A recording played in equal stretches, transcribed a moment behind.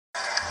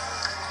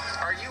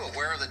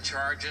aware of the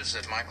charges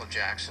that Michael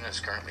Jackson is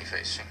currently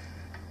facing?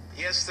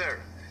 Yes, sir.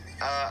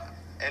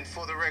 And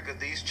for the record,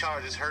 these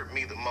charges hurt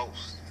me the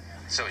most.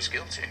 So he's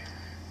guilty.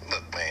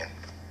 Look, man.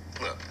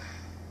 Look.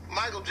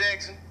 Michael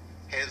Jackson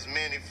has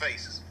many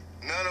faces.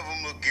 None of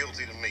them look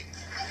guilty to me.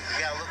 You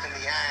gotta look in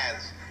the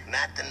eyes,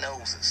 not the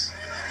noses.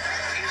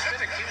 He's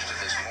been accused of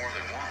this more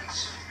than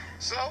once.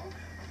 So,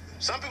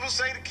 some people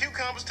say the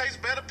cucumbers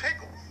taste better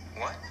pickled.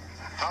 What?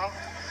 Huh?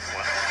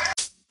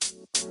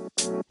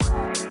 What?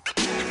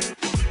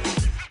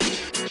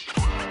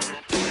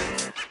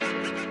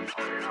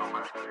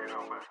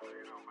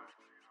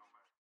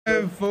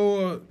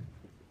 For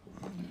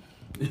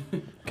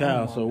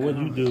Kyle, so what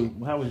you do?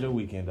 How was your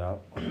weekend, dog?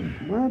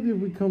 why did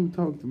we come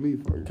talk to me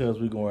first? Because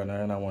we going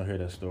there and I want to hear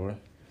that story.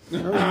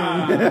 Trick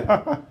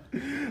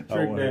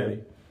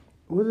Daddy.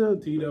 What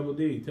up?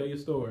 T-double-D, tell your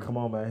story. Come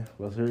on, man.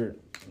 Let's hear it.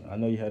 I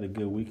know you had a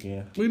good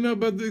weekend. We not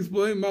about to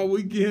explain my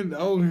weekend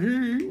on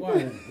here.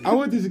 Why? I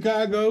went to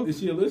Chicago. Is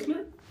she a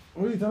listener?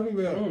 What are you talking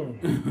about?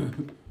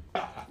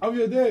 I'm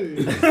your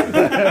daddy.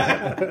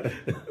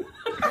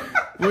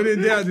 When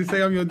in doubt, just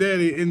say I'm your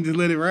daddy and just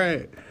let it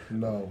ride.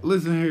 No.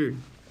 Listen here.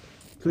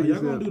 So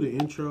y'all gonna do the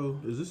intro?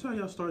 Is this how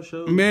y'all start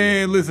shows?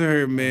 Man, listen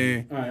here,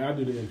 man. All right, I'll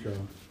do the intro.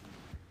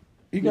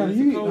 You got it's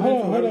you. a cold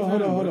Hold intro on.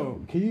 every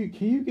time,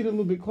 Can you get a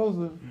little bit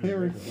closer,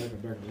 Henry?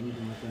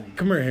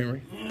 Come here,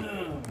 Henry.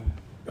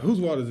 Whose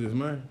water is this,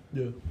 man?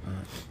 Yeah.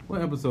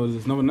 What episode is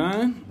this? Number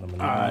 9?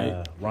 Number All 9,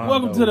 right. Rondo.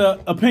 Welcome to the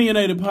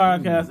Opinionated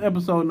Podcast,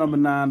 episode number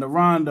 9, the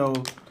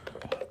Rondo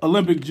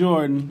Olympic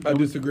Jordan. I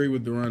disagree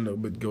with Rondo,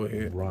 but go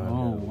ahead. Oh,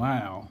 Rondo.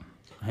 wow.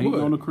 Hating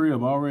What? on the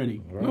crib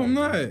already. No, I'm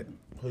not.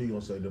 Who you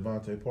gonna say,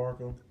 Devontae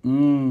Parker?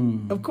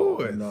 Of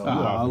course.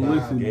 No.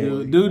 Listen,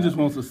 dude just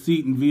wants a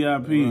seat in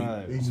VIP.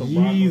 Right. Eat some Jesus.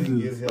 broccoli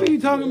and get What are you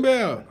talking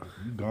about?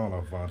 You gone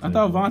off Vontae. I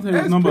thought Vontae was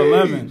That's number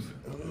pigs.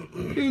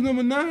 11. He was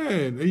number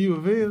 9. Are you a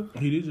veil?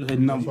 He did just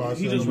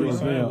He just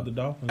resigned with the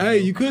Dolphins. Hey,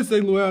 you could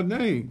say Luau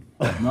name.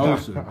 No,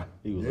 sir.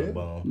 He was Yeah. a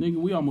bum. Nigga,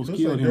 we almost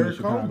Just killed say him in Derek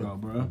Chicago, Coleman.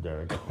 bro.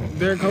 Derek.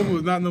 Derek Coleman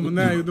was not number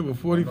 9. He was number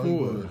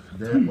 44.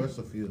 Derek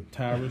Westerfield.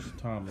 Tyrus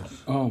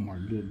Thomas. Oh, my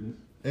goodness.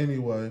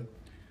 Anyway,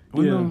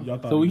 Yeah. Y'all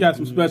thought So we he got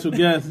was some good. special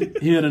guests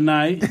here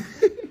tonight.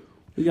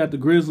 We got the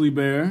Grizzly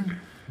Bear.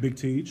 Big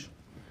Teach.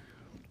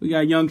 We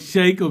got Young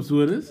Shakeups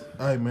with us.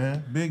 hey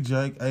man, Big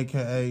Jake,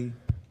 aka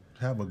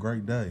have a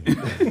great day.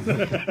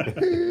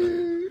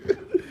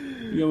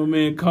 We got my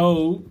man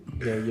Cole.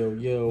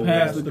 Yo.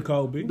 Pastor Pastor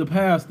Kobe. The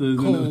pastor is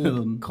in the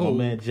building. Oh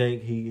man,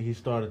 Jake, he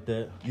started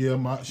that. Yeah,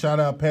 my shout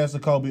out Pastor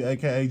Kobe,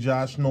 aka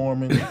Josh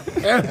Norman,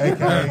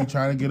 aka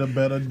trying to get a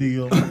better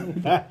deal.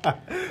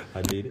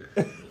 I did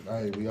it.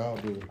 Hey, we all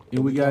do.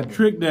 And we got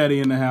Trick Daddy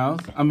in the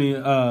house. I mean,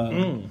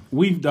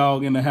 Weef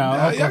Dog in the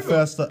house. Uncle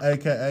Fester,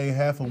 aka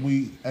half a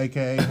wheat,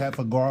 aka half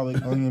a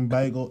garlic onion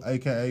bagel,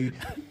 aka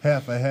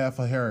half a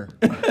hair.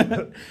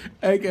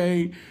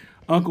 AKA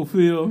Uncle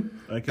Phil.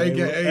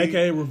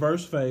 AKA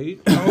Reverse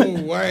Fade.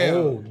 Oh,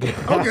 wow. Okay,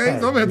 so I'm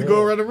going to have to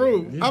go around the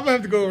room. I'm going to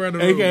have to go around the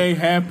room. AKA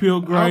Half Pill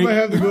I'm going to Grape.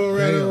 have to go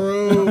around the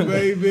room,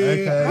 baby.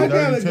 AKA I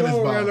got to dirty tennis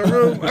go around ball. the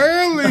room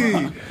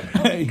early.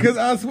 Because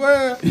I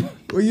swear,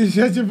 when you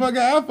shut your fucking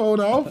iPhone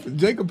off,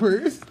 Jacob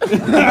Pierce.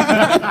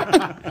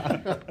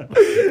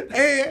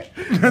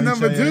 And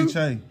number 2,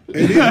 H-A.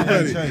 it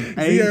is funny.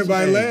 H-A. See,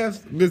 everybody laughs.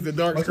 Mr.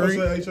 Dark What's going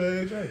Screen. to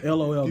say H-A?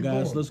 LOL, Keep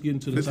guys. going. Let's get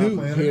into the That's who?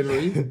 topic.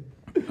 Henry.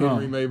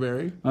 Henry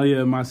Mayberry. Oh,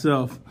 yeah,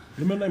 myself.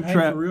 Your middle name Hank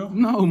Trap. for real?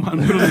 No, my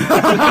middle name.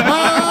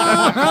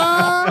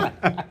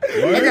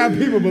 I got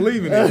people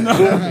believing it.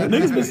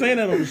 Niggas been saying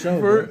that on the show.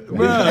 bro.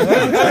 That's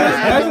his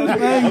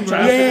name, I'm bro.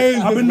 trying.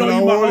 Yes, I've been that's knowing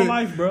you what I my whole wanted.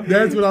 life, bro.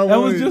 That's what I That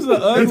wanted. was just an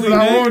That's ugly what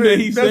I name wanted. that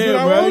he That's said, what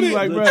I bro. wanted. He's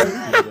like,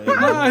 bro.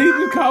 Nah, he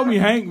just called me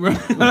Hank, bro.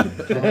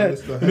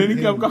 Then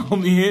he kept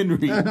calling me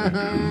Henry.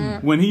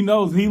 When he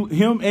knows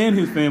him and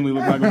his family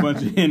look like a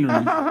bunch of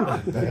Henrys.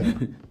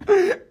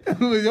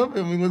 Who does your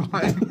family look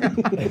like?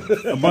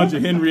 A bunch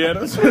of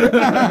Henriettas.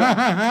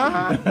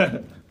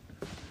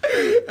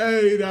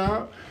 Hey,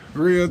 dog.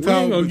 Real We talk.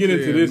 ain't gonna with get you,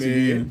 into this man.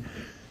 again.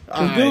 The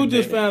Alright, dude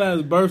just man. found out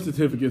his birth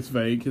certificate's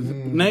fake. His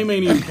name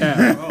ain't even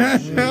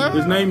Cal.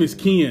 His name is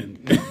Ken.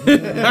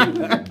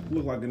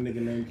 Look like a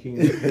nigga named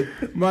Ken.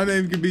 My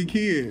name could be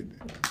Ken,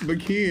 but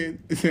Ken,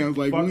 it sounds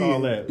like Fuck Win. all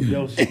that.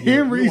 Yo,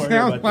 Henry you weren't here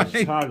sounds about like- the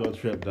Chicago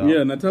trip, dog.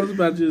 Yeah, now tell us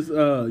about just,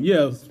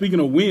 speaking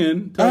of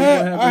win, tell I us what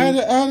had, happened.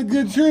 I had a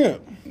good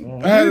trip.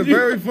 I had a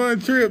very fun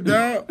trip,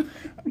 dog.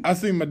 I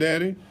seen my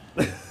daddy.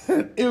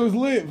 It was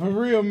lit for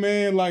real,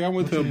 man. Like I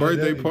went to a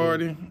birthday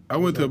party. I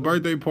went to a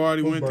birthday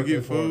party. Whose Went to get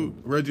birthday party? food.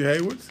 Reggie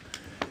Hayward's. I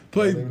don't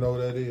Played. even know what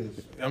that is.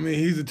 I mean,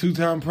 he's a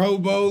 2-time Pro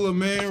Bowler,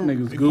 man.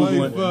 Niggas He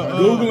played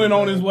Googling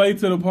on his way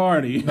to the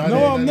party.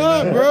 No, I'm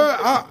not, bro.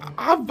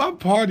 I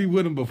partied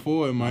with him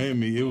before in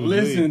Miami. It was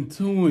Listen lit.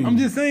 to him. I'm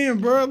just saying,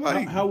 bro.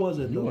 Like, How was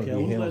it, though, wanna Cal?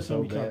 be When him was the last time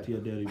so you bad. talked to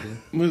your daddy, bro?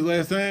 when was the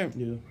last time?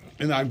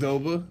 Yeah. In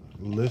October.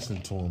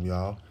 Listen to him,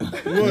 y'all.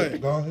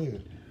 What? Go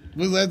ahead.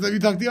 When was the last time you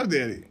talked to your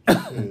daddy?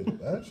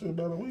 Yeah, actually,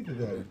 about a week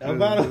ago.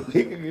 About a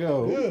week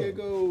ago.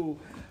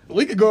 Yeah.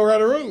 We could go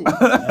around the room.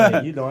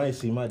 Hey, you know I ain't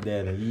seen my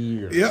dad in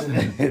years.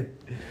 Yep.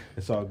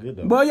 It's all good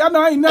though. Well, y'all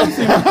know I ain't never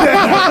seen it.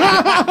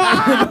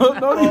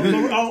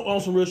 On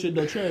some real shit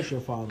though, cherish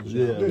your fathers.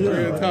 Yeah.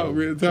 Real talk,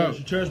 real talk.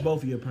 Cherish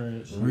both of your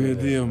parents. Real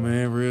deal,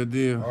 man. Real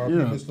deal. R.I.P.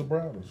 Yeah. Mr.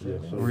 Brown.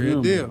 Real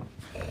Yeah. deal.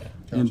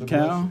 And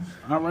Cal,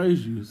 I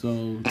raised you,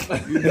 so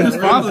this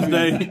Father's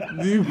Day,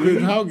 You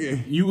quit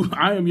talking.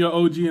 I am your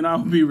OG, and I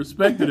will be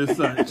respected as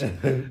such.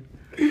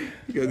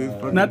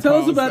 Now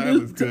tell us about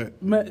this.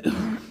 Man,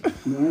 I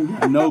ain't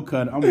got no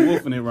cut. I'm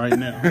wolfing it right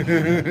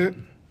now.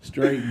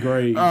 Straight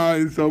grade. All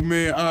right, so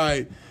man, all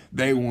right,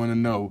 they want to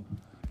know.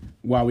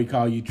 Why we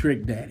call you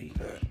Trick Daddy?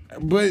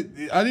 But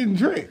I didn't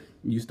drink.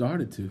 You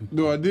started to.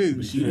 No, I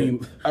did. She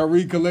ain't. I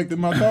recollected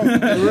my thoughts.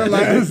 I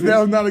realized that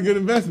was not a good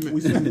investment.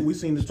 We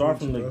seen the Start tweets,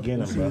 from the bro.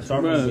 beginning, bro.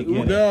 Start from the Bruh,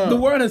 beginning. Nah. The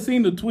world has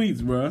seen the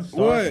tweets, bro.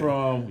 Start What?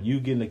 from you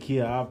getting a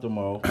Kia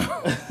Optimo.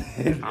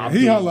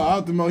 He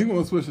holla Optimo. He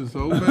want to switch it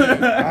so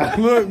bad.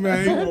 Look, Come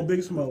man. on,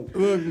 Big Smoke.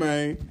 Look,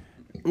 man.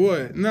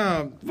 What?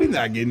 Nah, we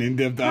not getting in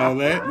depth to all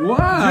that.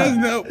 Why? Just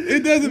know,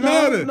 it doesn't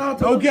matter. no,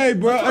 talk- Okay,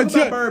 bro. talk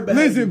about bird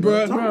behavior, Listen,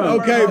 bro. bro. Talk about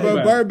Okay, bird bro.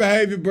 behavior. Bird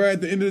behavior, bro.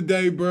 At the end of the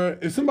day, bro.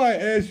 If somebody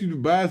asks you to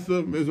buy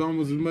something that's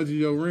almost as much as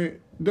your rent,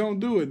 don't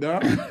do it,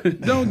 dog.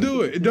 Don't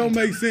do it. It don't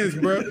make sense,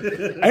 bro.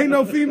 Ain't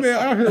no female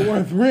out here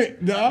worth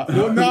rent, dog.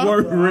 Well, nah.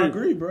 Worth I rent.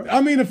 agree, bro.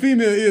 I mean, a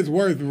female is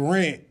worth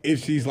rent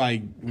if she's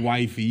like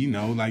wifey, you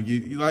know, like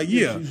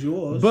yeah. she's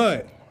yours.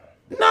 But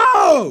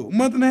no,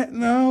 month and a half,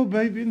 no,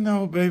 baby.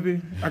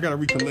 I gotta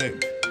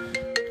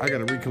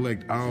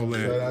recollect all Shout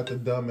that. out the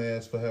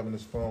dumbass for having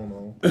his phone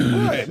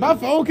on. What? My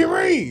phone can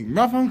ring.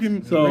 My phone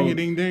can ring a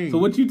ding ding. So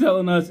what you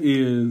telling us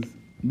is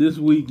this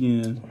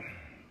weekend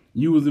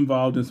you was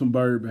involved in some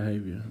bird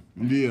behavior,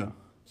 Yeah.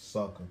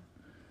 Sucker.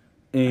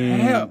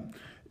 and Hell,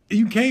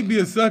 you can't be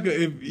a sucker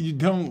if you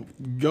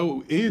don't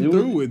go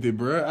through with it,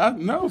 bro. I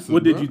know. So,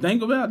 what did bro. you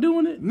think about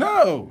doing it?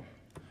 No.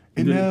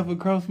 It Did- never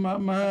crossed my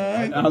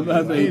mind. I was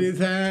about to say-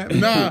 Anytime.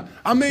 Nah,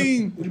 I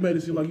mean, You made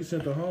it seem like you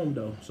sent her home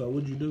though. So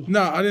what'd you do?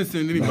 nah, I didn't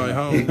send anybody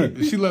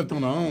home. She left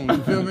on her own. You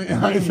feel me?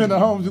 I didn't send her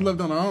home. She left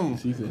on her own.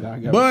 She said, "I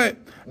got."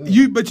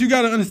 But you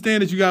got to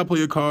understand that you got to play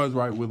your cards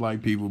right with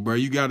like people, bro.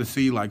 You got to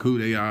see like who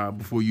they are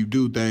before you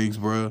do things,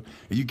 bro.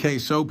 And you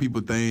can't show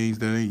people things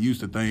that ain't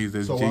used to things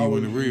that's So why genuine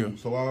would and real.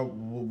 So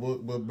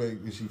what bank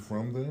is she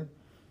from there?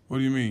 What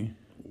do you mean,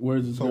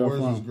 Where's this So girl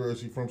where's from? this girl? Is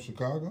she from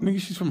Chicago? nigga?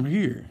 She's from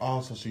here.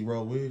 Also, she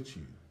rode with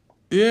you.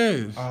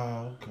 Yes,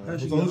 Oh, okay. How'd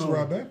she Who's get she home?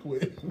 ride back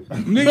with?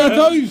 nigga. I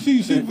told you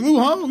she flew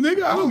home,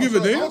 nigga. I don't give a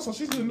damn. Also,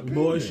 she's in the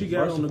Boy, she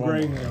got First on the and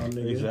foremost, Greyhound,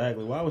 nigga.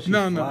 Exactly. Why would she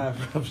No. fly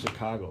from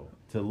Chicago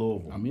to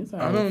Louisville? I mean, it's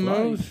I don't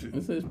know.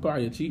 It's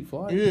probably a cheap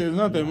flight. Yeah, it's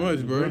not that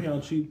much, bro.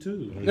 Greyhound cheap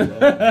too.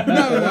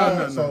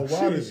 No. So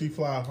why did she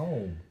fly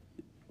home?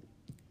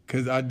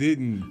 Cause I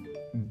didn't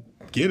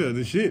get her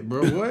the shit,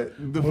 bro.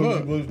 What the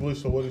fuck,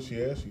 So what did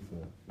she ask you for?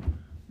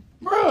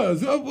 bro?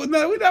 So, we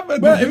not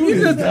about But to do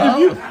this,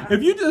 dog.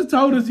 if you just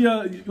told us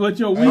what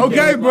your weekend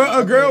Okay, was bro.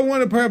 like, A girl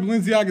wanted a pair of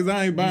Balenciagas.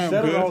 I ain't buying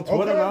Said it on them.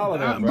 Twitter and all of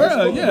that, bro.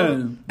 bro,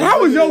 yeah.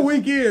 How was your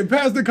weekend,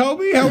 Pastor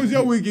Kobe? How was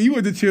your weekend? You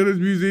went to Children's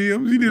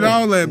Museum. You did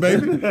all that,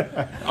 baby.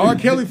 R.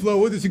 Kelly flow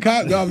with the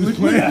Chicago. I was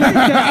playing.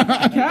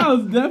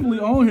 Cal's definitely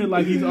on here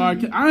like he's R.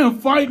 Kelly. I am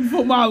fighting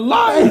for my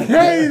life.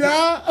 Hey,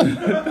 nah.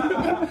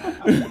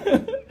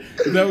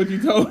 Is that what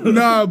you told us?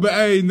 Nah, but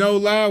hey, no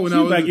lie. When She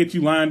I was was like, get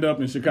you lined up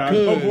in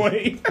Chicago, Cuz,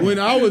 boy. when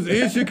I was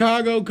in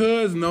Chicago,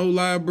 cuz, no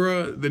lie,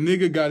 bro, the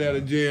nigga got out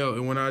of jail,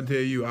 and when I tell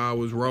you I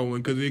was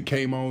rolling, cuz it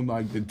came on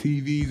like the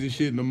TVs and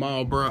shit in the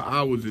mall, bro,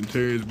 I was in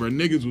tears, bro.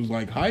 Niggas was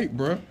like hype,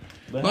 bro.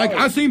 Like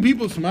I seen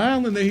people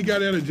smiling that he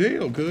got out of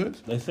jail, cuz.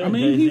 They said I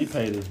mean, Jay-Z he's-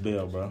 paid his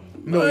bill, bro.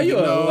 No, you a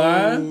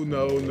liar.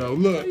 no.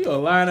 Look, You a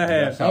lie and a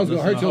half. I was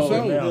gonna hurt your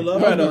soul. now. I was Bro,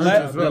 gonna the, hurt la-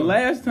 your the soul.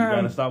 last You gotta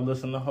time, stop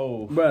listening to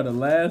Hov. bro, the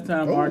last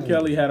time R. Oh.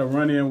 Kelly had a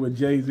run-in with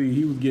Jay-Z,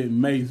 he was getting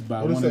maced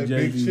by What is one that? of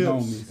Big Jay-Z's Chips.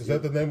 homies. Is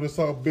that the name of the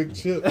song? Big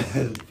Chips.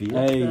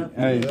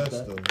 Hey,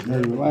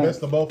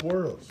 Best of both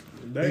worlds.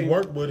 They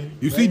worked with him.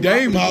 You see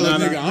Dame holler,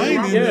 Nah, nigga. I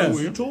ain't in yeah. there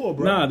with him. Tour,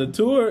 bro. Nah, the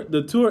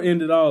tour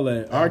ended all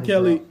that. R.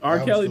 Kelly,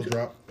 Album still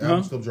dropped.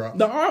 Album still dropped.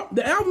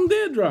 The album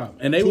did drop,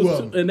 and they Two was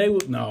of 'em.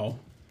 no.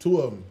 Two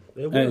of them.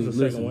 It was Hey, the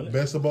listen. second one.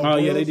 Best of both Oh,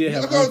 worlds. yeah, they did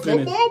have Come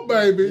unfinished. on,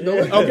 baby.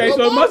 Okay,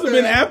 so it must have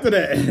been after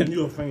that.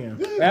 You a fan?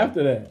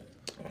 After that.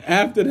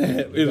 After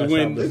that is Gotta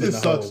when. stop It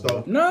just sucks,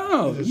 though.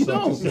 No, It you just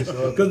sucks. don't. It's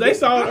just Because they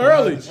saw it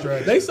early.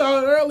 Distraction. They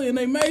saw it early and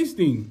they maced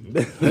him.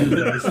 Could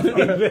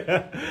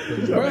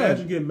you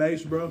imagine getting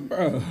maced, bro?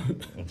 Bro.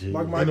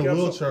 Like Mike In a Epps-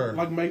 wheelchair.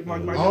 Like Mike I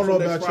don't know Epps about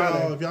next y'all.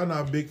 Friday. If y'all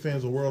not big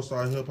fans of World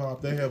Star Hip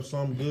Hop, they have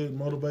some good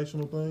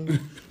motivational things,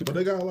 but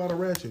they got a lot of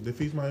ratchet. That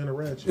feeds my inner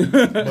ratchet.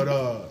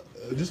 But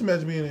just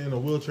imagine being in a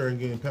wheelchair and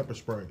getting pepper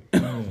sprayed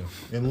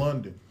in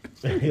London.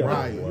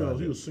 Right. Yo,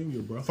 he was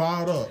senior, bro.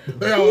 Fired up.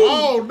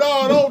 Oh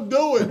no! Don't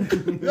do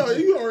it. Yo,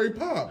 you already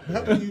popped.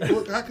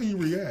 How can you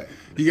react?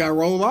 You got to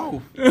roll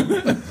off.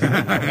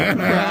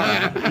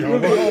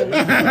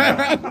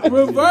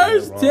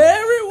 Reverse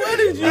Terry, what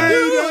did you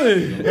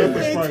do?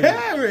 Pepper spray.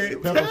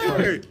 it. Tell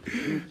it.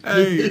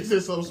 Hey, He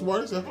said something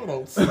smart. He said, hold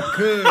on.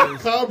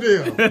 cuz. Calm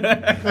down.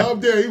 Calm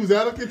down. He was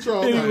out of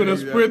control. He with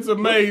a spritz of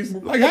mace.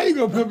 Like, how you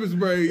gonna pepper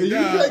spray? And you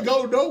Nah. can't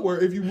go nowhere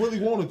if you really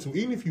wanted to.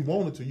 Even if you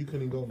wanted to, you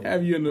couldn't go nowhere.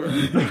 Have you in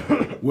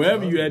the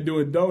wherever you at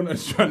doing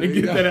donuts trying to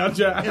get that out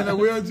your In a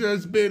wheelchair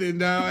spinning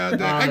down out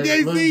there. All I right,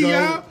 can't let's see go.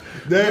 y'all.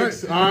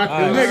 Next. All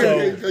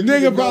right.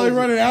 Nigga probably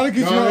running out of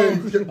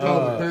control.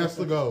 Pass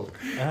the go.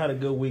 I had a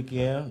good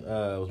weekend. It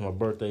was my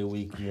birthday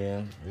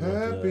weekend. We went to,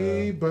 Happy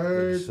Big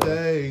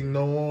birthday,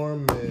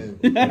 Norman.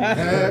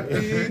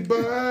 Happy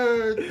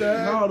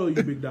birthday. How old are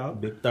you, big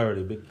dog? Big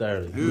 30, big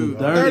 30. Dude,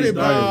 30, 30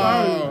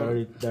 ball.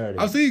 30, 30.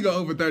 I've seen you go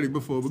over 30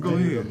 before, but go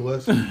God ahead.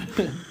 bless you.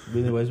 But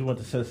anyways, we went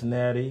to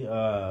Cincinnati.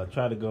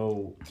 Tried to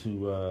go to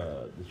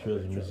the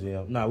Treasure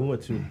Museum. No, we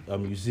went to a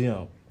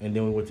museum, and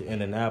then we went to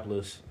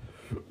Indianapolis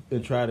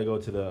and tried to go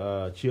to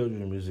the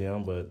Children's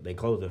Museum, but they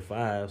closed at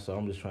 5, so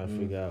I'm just trying to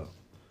figure out.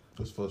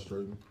 That's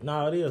frustrating.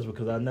 No, it is,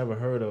 because I never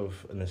heard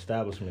of an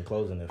establishment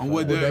closing at 5. On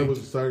what What day? day was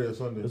it, Saturday or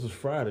Sunday? This was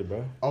Friday,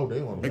 bro. Oh, they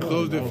on They the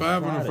closed at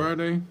 5 on a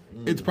Friday.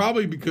 It's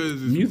probably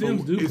because it's,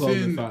 Museums do it's close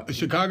in at 5.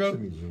 Chicago.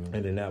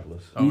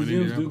 Indianapolis. Oh, in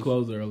Museums do Indianapolis.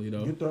 close early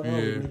though. Get there Yeah.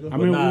 early, nigga. I But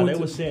remember nah, we they went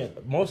was to, saying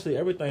mostly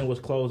everything was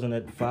closing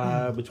at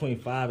 5, between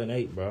 5 and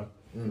 8, bro.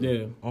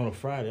 yeah. On a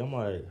Friday. I'm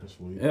like, That's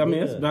sweet. I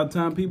mean, it's about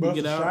time people Bro, get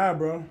it's out. shy,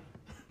 bro.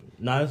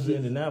 nah, this is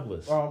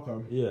Indianapolis. Oh,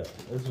 okay. Yeah,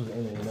 this was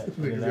Niggas got to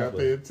pay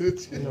Indianapolis.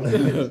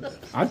 attention.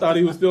 I thought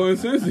he was still in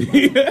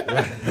Cincy.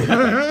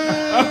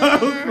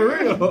 For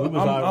real. We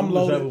was, I'm we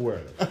was loaded.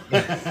 everywhere.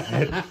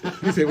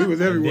 He said we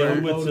was everywhere.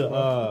 Then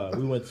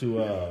we went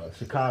to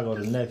Chicago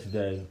the next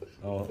day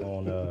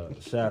on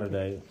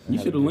Saturday. You Had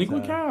a should have good linked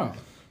with time. Kyle.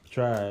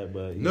 Tried,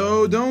 but you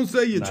No, know, don't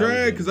say you Nah, tried, we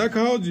didn't. because I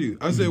called you.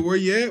 I said, where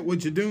you at?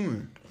 What you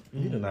doing?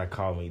 You did not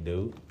call me,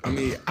 dude. I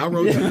mean, I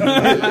wrote you.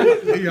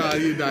 Yeah,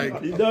 you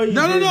like, You know you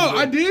no, didn't,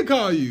 I but- did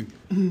call you.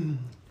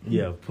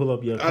 Yeah, pull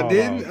up your call. I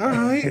didn't. All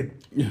right.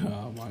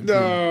 Oh my God.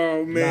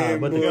 No, man.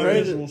 but the boy.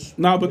 craziest,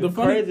 No, but the the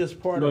funny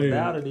craziest part Go ahead.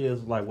 about it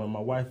is like when my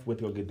wife went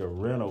to go get the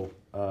rental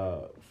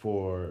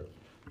for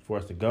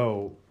us to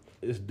go,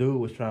 this dude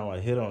was trying to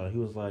like hit on her. He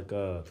was like,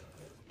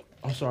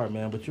 "I'm sorry,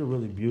 man, but you're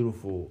really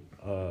beautiful.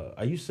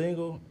 Are you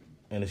single?"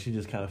 And then she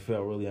just kind of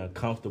felt really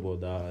uncomfortable,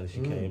 dog. And she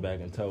came back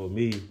and told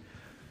me.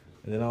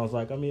 And then I was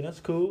like, I mean, that's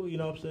cool. You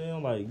know what I'm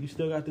saying? Like, you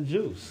still got the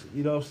juice.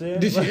 You know what I'm saying?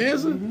 Did she Like,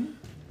 answer?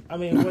 I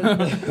mean,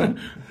 what,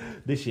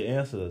 did she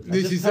answer? I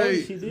Did she just told say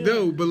you she did.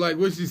 no? But like,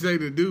 what she say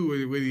to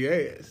do when he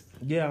asked?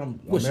 Yeah, I'm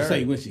What she married.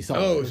 say when she saw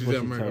Oh, it? she what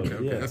said she American. told Okay, me,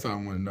 okay. yeah. That's all I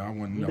want to know. I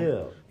want to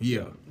know.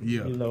 Yeah.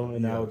 Yeah. You know,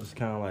 and I was just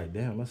kind of like,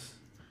 damn, that's,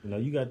 you know,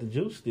 you got the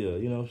juice still.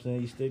 You know what I'm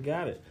saying? You still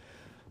got it.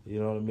 You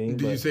know what I mean?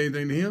 Did you But say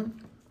anything to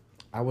him?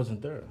 I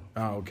wasn't there.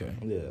 Oh, okay.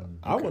 Yeah.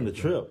 I wasn't a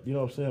trip. You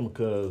know what I'm saying?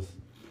 Because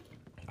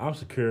I'm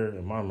secure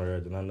in my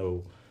marriage, and I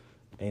know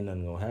ain't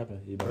nothing gonna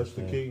happen. You know That's what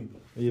the I'm key. saying?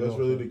 You That's know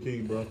really what I'm the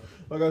key, bro.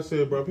 Like I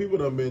said, bro, people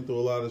done been through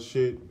a lot of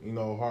shit, you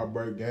know,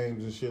 heartbreak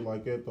games and shit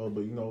like that, though.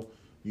 But, you know,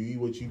 you eat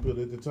what you put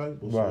at the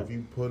table. So Right. if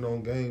you put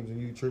on games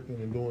and you tricking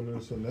and doing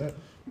this and that,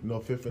 you know,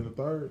 fifth and the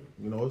third,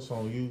 you know, it's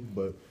on you.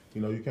 But,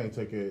 you know, you can't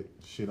take that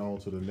shit on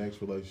to the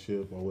next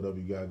relationship or whatever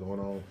you got going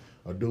on.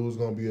 A dude's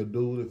going to be a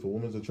dude. If a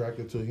woman's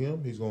attracted to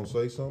him, he's going to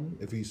say something.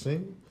 If he's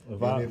single,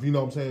 if you know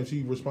what I'm saying,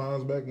 she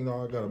responds back, you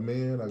know, I got a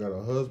man, I got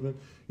a husband.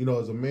 You know,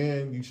 as a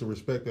man, you should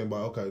respect that by,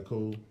 okay,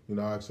 cool. You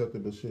know, I accept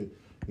it, but shit.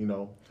 You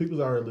know,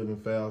 people's out here living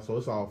foul, so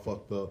it's all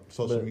fucked up.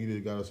 Social But- media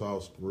got us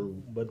all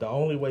screwed. But the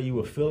only way you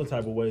would feel the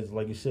type of way is,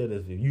 like you said,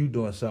 is if you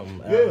doing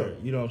something out Yeah. here.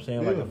 You know what I'm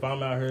saying? Like Yeah. if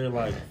I'm out here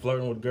like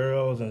flirting with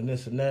girls and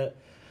this and that,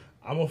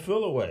 I'm gonna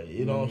feel away.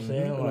 You know what I'm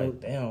saying?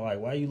 Like, damn, like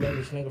why you let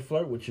this nigga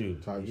flirt with you?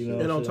 Type You know shit.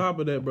 what And I'm on saying? top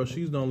of that, bro,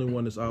 she's the only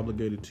one that's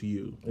obligated to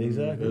you.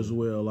 Exactly. As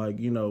well. Like,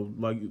 you know,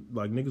 like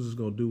niggas is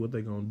gonna do what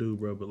they gonna do,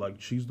 bro. But like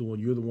she's the one,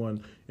 you're the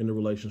one in the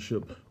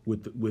relationship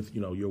with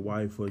you know, your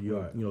wife or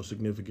your Right. you know,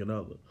 significant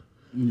other.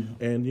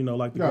 And you know,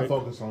 like You the gotta great,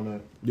 focus on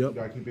that. Yep. You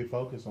gotta keep it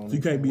focused on it. you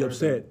can't be Worry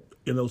upset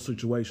in those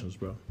situations,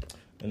 bro.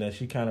 And then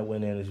she kind of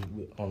went in as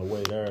on the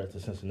way there to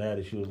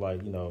Cincinnati. She was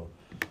like, you know,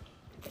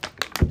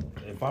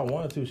 if I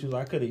wanted to, she was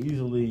like, I could have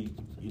easily,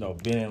 you know,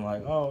 been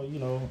like, oh, you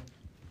know,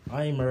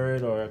 I ain't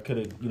married, or I could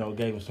have, you know,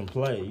 gave him some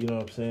play. You know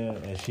what I'm saying?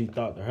 And she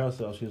thought to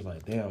herself, she was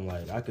like, damn,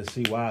 like I could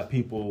see why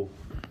people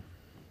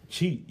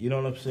cheat. You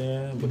know what I'm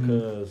saying?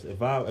 Because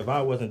if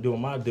I wasn't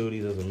doing my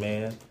duties as a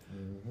man,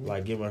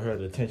 like giving her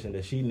the attention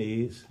that she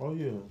needs, Oh,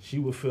 yeah. she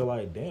would feel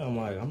like, damn,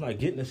 like I'm not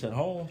getting this at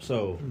home.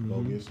 So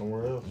Go get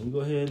somewhere else. let me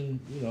go ahead and,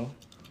 you know.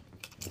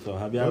 So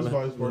have y'all That's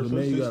ever? vice versa.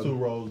 man, you It's gotta- two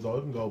roads, though.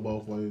 It can go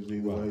both ways,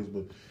 either Right. ways.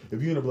 But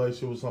if you're in a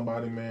relationship with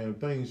somebody, man,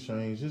 things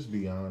change. Just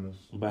be honest.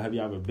 But have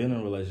you ever been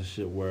in a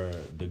relationship where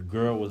the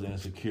girl was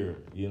insecure?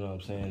 You know what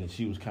I'm saying? And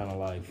she was kind of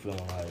like feeling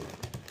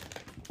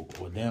like,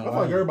 well, damn. I feel why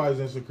like you- everybody's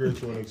insecure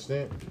to an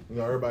extent. You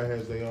know, everybody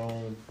has their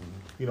own,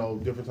 you know,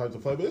 different types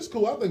of flavor. It's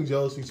cool. I think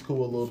jealousy's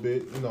cool a little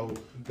bit. You know,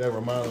 that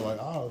reminder, like,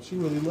 oh, she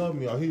really loved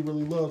me, or he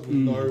really loves me.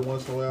 You know, every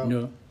once in a while.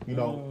 Yeah. You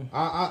know,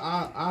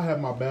 I have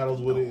my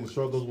battles with it and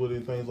struggles with it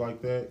and things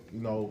like that. You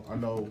know, I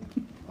know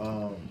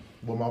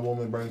what my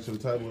woman brings to the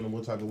table and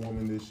what type of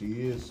woman that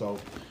she is. So,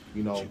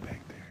 you know,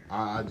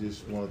 I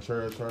just want to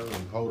cherish her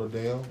and hold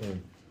her down.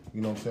 And,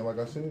 you know what I'm saying? Like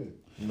I said,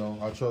 you know,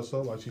 I trust her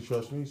like she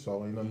trusts me,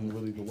 so ain't nothing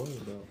really to worry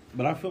about.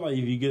 But I feel like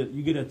if you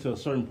get it to a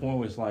certain point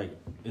where it's like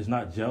it's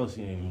not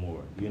jealousy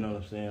anymore. You know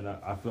what I'm saying?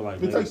 I feel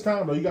like It takes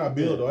time though. You gotta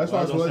build though. That's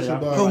why it's a relationship.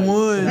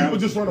 People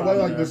just run away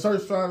like the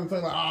search trying to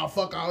think like, oh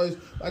fuck all this.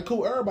 Like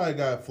cool, everybody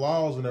got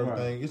flaws and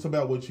everything. Right. It's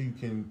about what you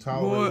can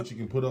tolerate, what you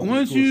can put up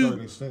with to a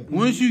certain extent.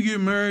 Once you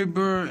get married,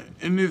 bro,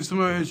 and if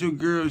somebody asks your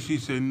girl, she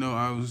said no,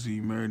 obviously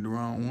you married the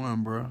wrong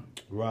one, bro.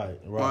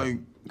 Right. Like,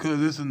 cause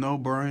it's a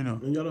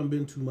no-brainer. And y'all done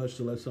been too much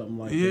to let something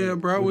like that. Yeah,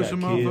 bro, I wish a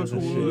motherfucker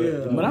would.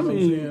 Yeah, but I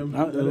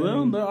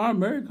mean, there are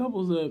married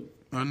couples that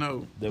I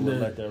know. They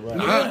would let that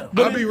ride.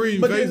 I be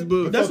reading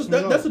Facebook.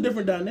 That's a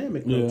different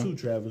dynamic though, too,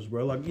 Travis,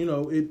 bro. Like, you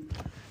know,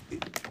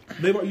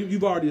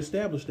 you've already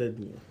established that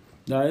then.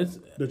 I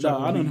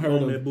done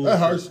heard of that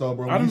hurts though,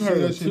 bro. I done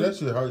heard that shit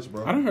hurts,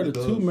 bro. I done heard of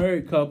 2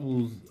 married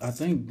couples, I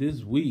think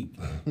this week,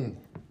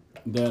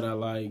 that are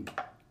like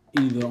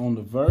either on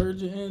the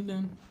verge of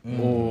ending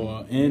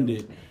or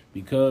ended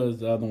because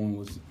the other one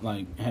was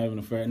like having an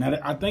affair. Now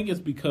I think it's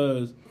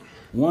because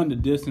one, the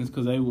distance,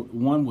 because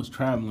one was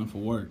traveling for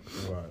work.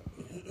 Right.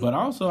 But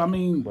also, I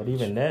mean, but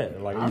even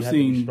that, like, you have to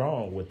be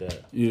strong with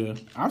that. Yeah,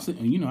 I've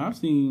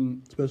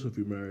seen, especially if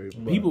you're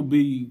married, people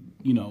be,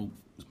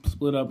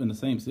 split up in the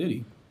same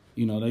city.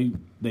 You know,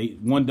 they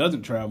one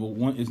doesn't travel,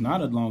 one it's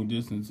not a long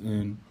distance,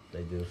 and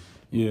they do.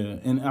 Yeah,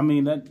 and I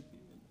mean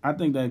I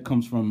think that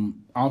comes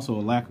from also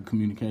a lack of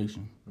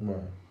communication.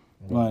 Right.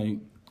 Like,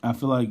 I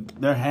feel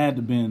like there had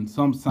to been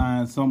some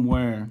sign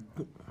somewhere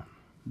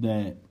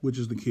that, which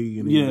is the key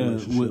in the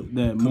relationship.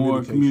 That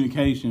more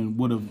communication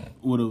would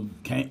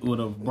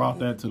have brought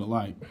that to the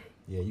light.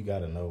 Yeah, you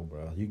gotta know,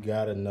 bro. You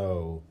gotta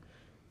know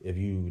if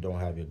you don't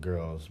have your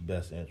girl's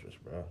best interest,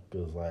 bro.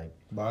 Because like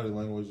body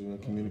language and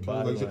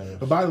communication.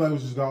 The body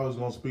language is always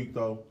gonna speak,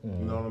 though. You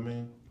know what I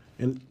mean?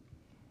 And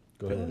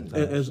go ahead.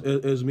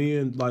 As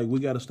men, like, we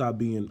got to stop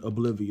being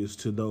oblivious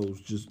to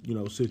those just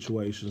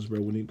situations,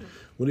 bro.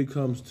 When it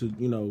comes to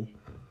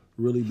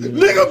really being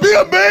nigga, be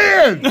a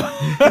man.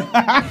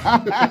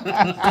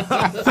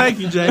 Thank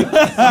you, Jay.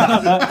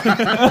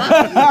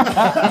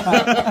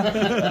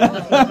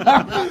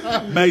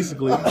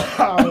 Basically, like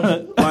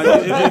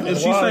if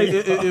she say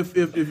if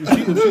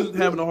she was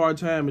having a hard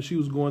time and she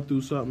was going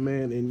through something,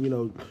 man, and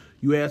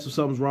you ask if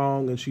something's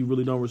wrong and she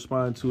really don't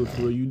respond to it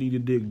for real, you need to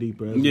dig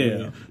deeper.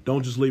 Man.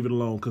 Don't just leave it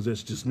alone because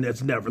that's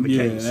never the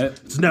case.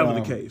 It's never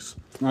the case.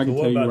 I can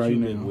tell you right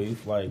now.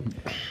 Weef? Like,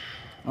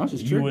 I was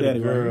just trick daddy,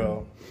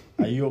 girl.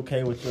 Are you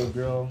okay with your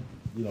girl,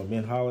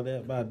 being hollered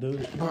at by a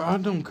dude? Bro, I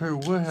don't care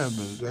what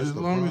happens. As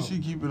long as she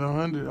keep it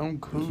 100, I'm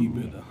cool. Keep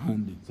it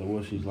 100. So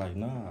what? She's like,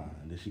 nah.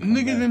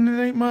 Nigga, then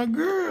it ain't my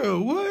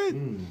girl. What?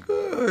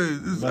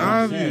 Good. It's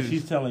obvious.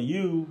 She's telling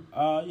you,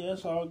 yeah,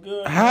 it's all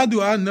good. How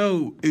do I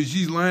know if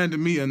she's lying to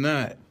me or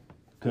not?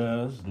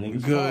 Cause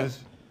niggas.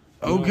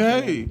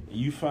 Okay.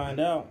 You find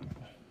out,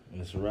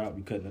 and it's a route.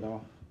 You cutting it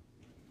off.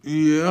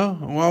 Yeah,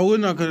 why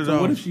wouldn't I cut it off?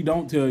 What if she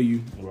don't tell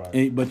you,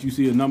 but you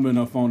see a number in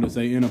her phone that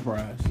say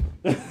Enterprise?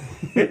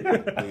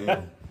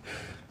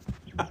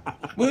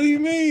 What do you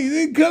mean?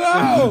 They cut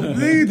off.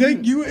 They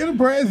take you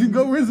Enterprise and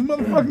go rent some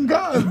motherfucking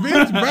cars,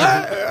 bitch.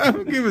 Bye. I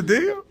don't give a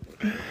damn.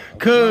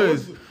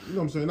 Cause you know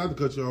what I'm saying? Not to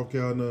cut you off,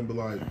 Cal, nothing, but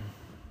like,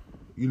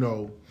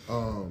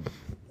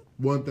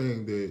 one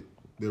thing that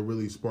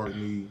really sparked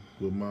me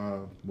with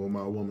my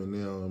woman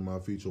now and my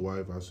future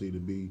wife, I see to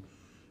be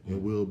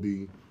and will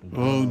be.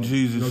 Oh,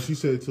 Jesus. She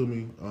said to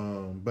me,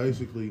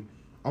 basically,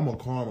 I'm a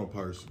karma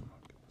person.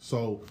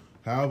 So,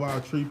 however I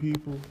treat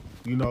people,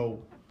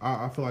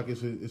 I feel like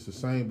it's the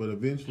same. But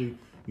eventually,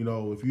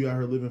 if you out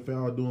here living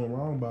foul, doing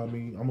wrong by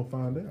me, I'm going to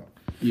find out.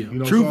 Yeah.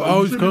 Truth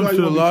always comes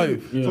to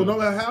life. Yeah. So no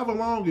matter how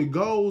long it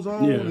goes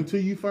on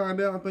until you find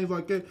out and things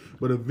like that,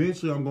 but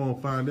eventually I'm going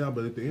to find out.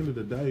 But at the end of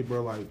the day,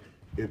 bro, like,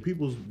 if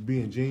people's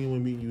being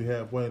genuine, meeting you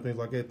halfway and things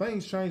like that,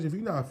 things change. If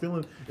you're not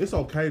feeling, it's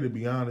okay to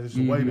be honest.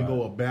 It's a way to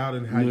go about it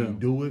and how you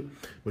do it,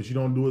 but you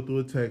don't do it through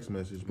a text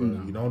message, bro.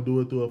 You don't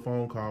do it through a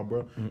phone call,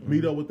 bro.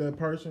 Meet up with that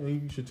person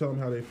and you should tell them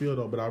how they feel,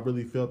 though. But I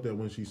really felt that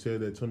when she said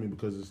that to me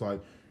because it's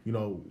like,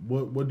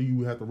 what do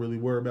you have to really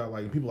worry about?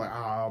 Like, people like,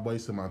 I'm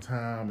wasting my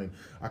time and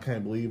I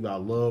can't believe I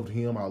loved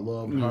him, I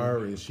loved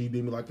her, and she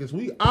did me like this.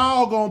 We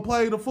all gonna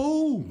play the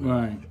fool.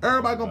 Right.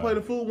 Everybody gonna play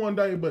the fool one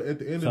day, but at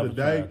the end of the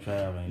day,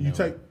 you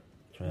take...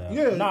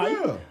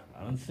 Yeah.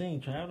 I'm seeing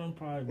traveling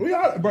probably. We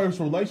are, bro. It's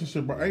a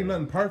relationship, bro. Ain't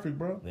nothing perfect,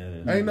 bro.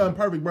 Ain't nothing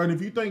perfect, bro. And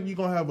if you think you're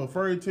gonna have a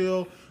fairy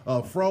tale,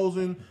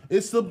 Frozen,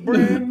 it's a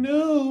brand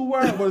new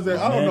world. What is that?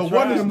 I don't know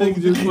what this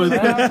movie just was.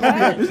 If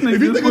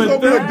you think it's gonna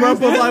be a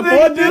grump of like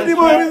 4 Disney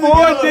movies,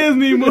 4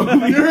 Disney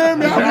movies. You hear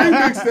me? I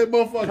remixed that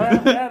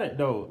motherfucker. At it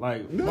though,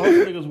 like most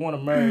niggas want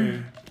to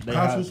marry their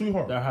high school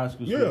sweetheart. Their high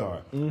school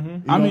sweetheart.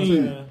 I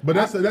mean, but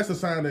that's a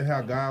sign that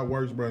how God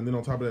works, bro. And then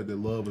on top of that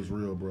love is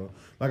real, bro.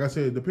 Like I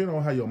said, depending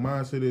on how your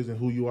mindset is and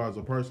who you are as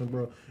a person,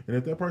 bro. And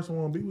if that person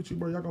want to be with you,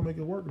 bro, y'all gonna make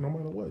it work no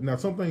matter what. Now,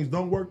 some things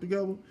don't work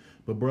together,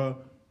 but bro,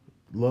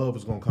 love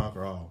is gonna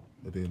conquer all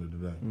at the end of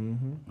the day.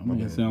 My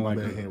man sound like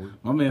Henry.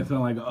 my man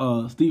sound like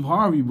a Steve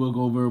Harvey book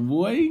over,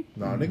 boy.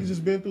 Nah, niggas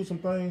just been through some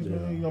things,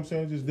 man. You know what I'm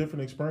saying? Just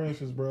different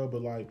experiences, bro.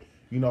 But like,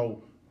 you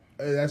know,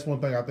 that's one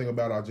thing I think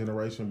about our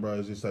generation, bro.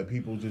 Is just like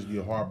people just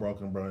get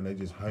heartbroken, bro, and they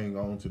just hang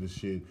on to the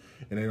shit,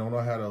 and they don't know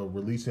how to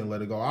release it and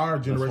let it go. Our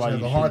generation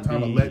has a hard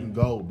time of letting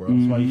go, bro.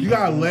 You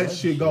gotta let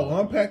shit go,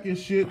 unpack your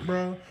shit,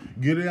 bro.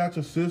 Get it out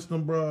your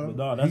system, bro. But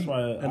no, that's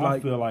why I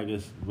feel like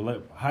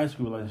high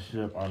school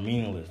relationships are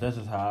meaningless. That's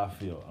just how I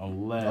feel.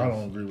 Unless I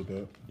don't agree with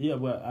that. Yeah,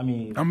 but I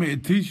mean,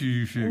 it teaches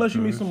you shit. Unless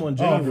you meet someone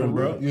genuine,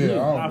 bro.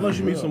 Yeah, unless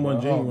you meet someone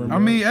genuine. I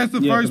mean, that's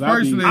the first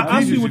person that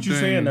I teaches see what you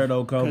you're saying things. there,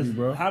 though, Kobe,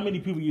 bro. how many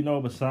people you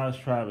know besides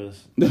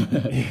Travis,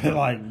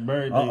 like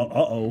married?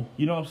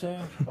 You know what I'm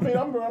saying? I mean,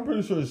 I'm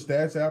pretty sure the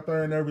stats out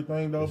there and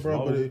everything, though,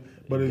 bro. low.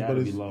 But It gotta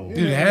it's be low. It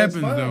happens,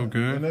 that's fine. though,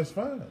 cuz. And that's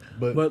fine.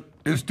 But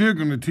It's still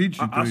gonna teach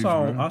you I things,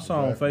 saw man. on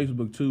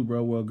Facebook too,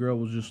 bro, where a girl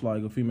was just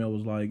like, a female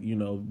was like, you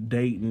know,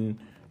 dating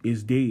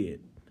is dead.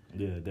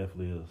 Yeah, it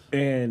definitely is.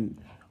 And,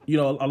 you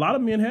know, a lot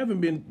of men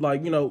haven't been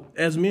like, you know,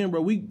 as men,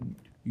 bro, you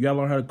gotta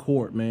learn how to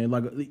court, man.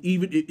 Like,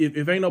 even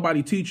if ain't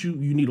nobody teach you,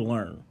 you need to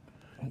learn.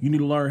 You need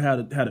to learn how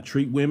to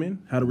treat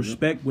women, how to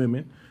respect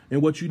women,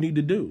 and what you need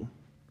to do.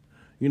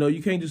 You know,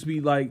 you can't just be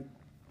like,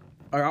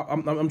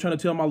 I'm trying to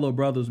tell my little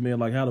brothers, man,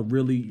 like how to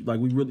really, like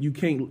you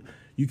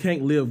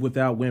can't live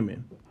without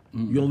women.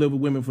 You're gonna live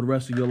with women for the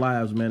rest of your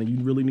lives, man, and you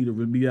really need to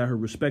be out here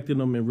respecting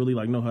them and really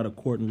like know how to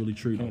court and really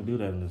treat them. Can't do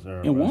that in this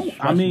era. And bro. one, I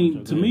Especially mean,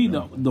 with to your me,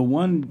 girl. the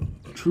one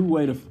true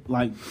way to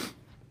like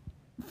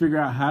figure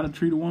out how to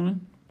treat a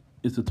woman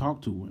is to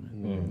talk to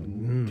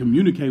women,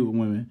 communicate with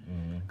women.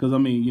 Because I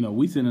mean, you know,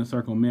 we sit in a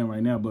circle of men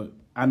right now, but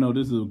I know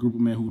this is a group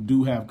of men who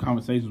do have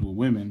conversations with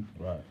women,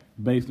 Right.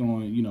 based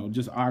on, you know,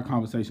 just our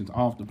conversations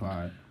off the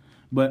pod.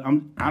 But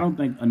I don't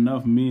think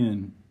enough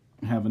men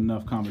have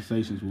enough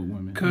conversations with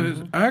women.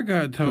 Cause I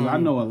got told. Because I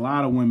know a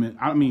lot of women.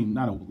 I mean,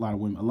 not a lot of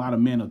women. A lot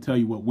of men will tell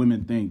you what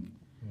women think,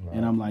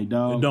 and I'm like,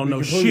 dog, Don't know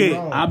completely shit.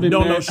 wrong. I've been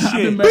Don't know married, I've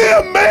shit. been Be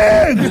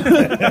married,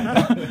 a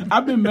man.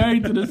 I've been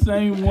married to the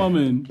same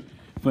woman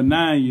for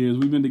 9 years.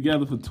 We've been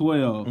together for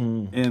 12,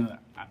 and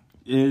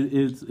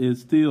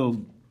it's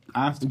still.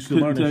 I still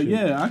couldn't learning tell. shit.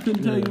 Yeah, I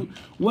couldn't tell you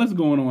what's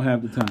going on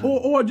half the time.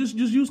 Or just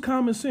use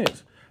common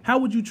sense. How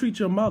would you treat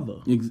your mother?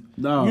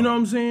 No. You know what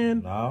I'm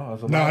saying? No,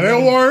 that's a Nah, lot they of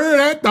don't niggas- want to hear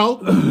that though.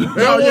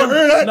 They don't want to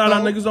hear that. No, though.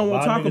 niggas don't a want lot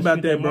to talk of niggas about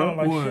treat their that, bro. mom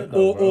like shit,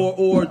 though, bro.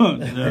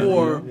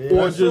 Or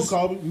That's just true,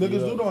 Kobe.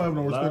 Niggas do don't have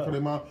no respect for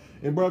their mom.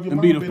 And bro, if your And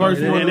mom be the been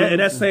first on one drugs- and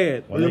that's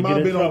sad. When Your they mom get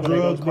in been on trouble, they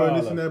drugs, gonna bro, call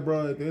this her. and that,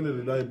 bro. At the end of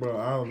the day, bro,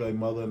 I don't like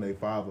mother and they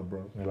father,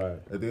 bro. Right.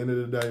 At the end of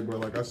the day, bro,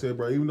 like I said,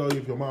 bro, even though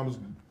if your mom's,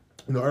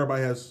 you know,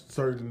 everybody has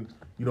certain,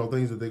 you know,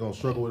 things that they're going to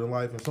struggle with in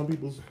life, and some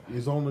people's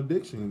is on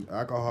addiction,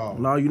 alcohol.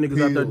 And all you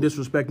niggas out there pills.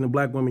 disrespecting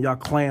black women, y'all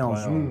clowns.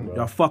 Clown, bro.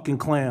 Y'all fucking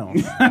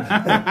clowns.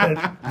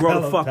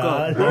 Grow the fuck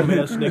up, bum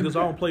ass niggas.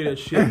 I don't play that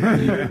shit.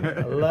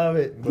 I love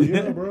it. But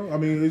yeah, bro, I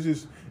mean,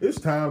 it's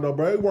time, though,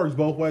 bro. It works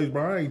both ways,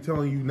 bro. I ain't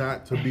telling you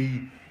not to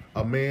be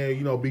a man,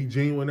 you know, be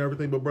genuine and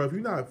everything, but, bro, if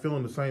you're not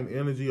feeling the same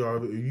energy or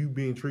if you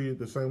being treated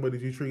the same way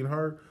that you treating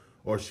her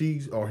or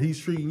he's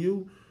treating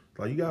you,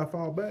 like, you gotta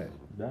fall back.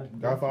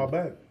 Gotta fall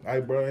back. Hey,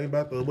 bro, ain't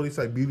about the, what do you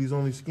say, beauty's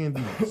only skin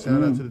deep.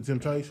 Shout out to the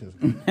Temptations.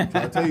 So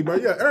I tell you, bro,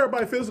 yeah,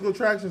 everybody, physical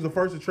attraction is the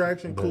first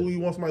attraction. Cool, you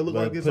want somebody to look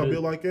but like this put or it-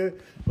 build like that.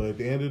 But at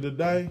the end of the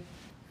day,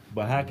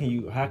 But how can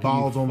you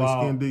balls you on the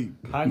fall, skin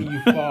deep. How can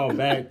you fall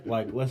back?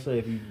 Like, let's say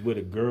if you with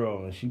a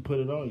girl and she put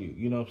it on you,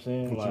 you know what I'm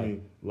saying? What you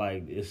mean?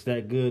 Like it's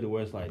that good to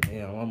where it's like,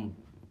 damn,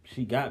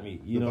 she got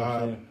me. You The know what I'm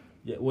vibe. saying?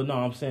 Yeah. Well, no,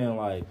 I'm saying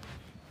like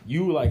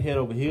you were like head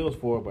over heels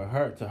for it,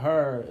 but to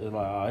her it's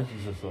like, oh, this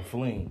is just a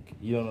fling.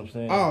 You know what I'm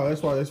saying? oh,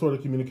 that's why the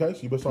communication.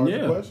 You better start Yeah.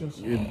 asking questions.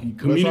 If you You better start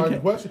communicate-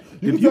 asking questions. if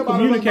can you tell by the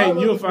communicate,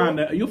 language, you'll bro. find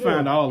that- you'll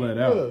find all that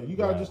out. Yeah, you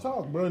gotta Right. just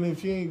talk, bro. And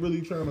if she ain't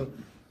really trying to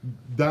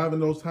dive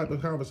in those type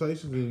of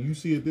conversations, and you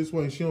see it this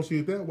way and she don't see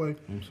it that way,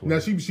 now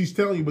she's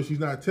telling you, but she's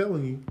not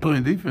telling you.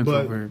 Playing defense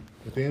But over here.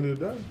 at the end of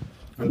the day,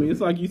 I mean,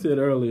 it's like you said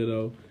earlier,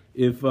 though.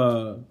 If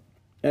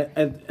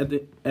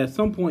at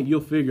some point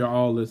you'll figure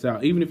all this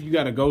out, even if you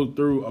got to go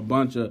through a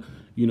bunch of,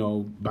 you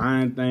know,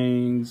 buying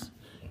things,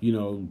 you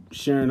know,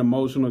 sharing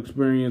emotional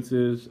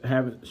experiences,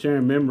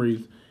 sharing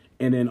memories,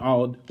 and then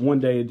one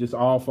day it just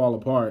all fall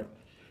apart.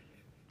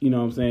 You know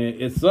what I'm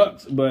saying? It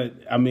sucks, but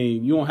I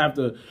mean, you don't have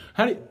to.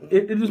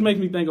 It just makes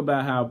me think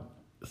about how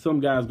some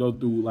guys go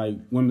through like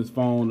women's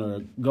phone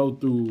or go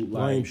through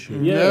like Lame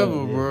shit. Yeah,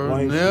 Never, bro.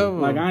 Lame shit. Never.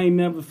 like I ain't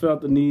never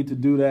felt the need to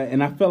do that,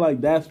 and I feel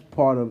like that's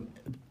part of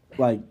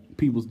like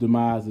people's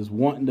demise is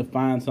wanting to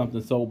find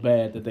something so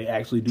bad that they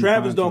actually do.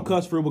 Travis find don't something.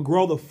 cuss for it, but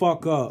grow the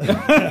fuck up.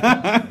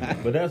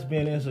 But that's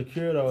being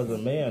insecure though as a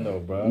man though,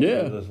 bro.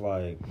 Yeah. 'Cause it's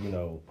like, you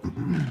know,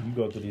 you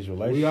go through these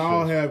relationships. we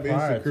all have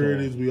prior to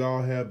insecurities. them. We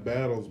all have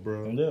battles,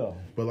 bro. Yeah.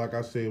 But like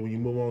I said, when you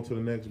move on to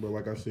the next, bro,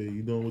 like I said,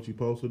 you doing what you're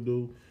supposed to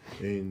do,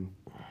 and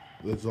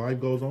as life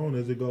goes on,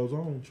 as it goes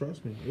on,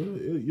 trust me,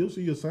 you'll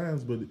see your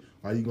signs. But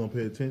are you gonna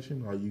pay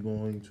attention? Are you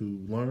going to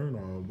learn,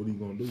 or what are you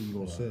gonna do? You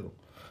gonna settle?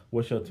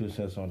 What's your 2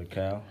 cents on the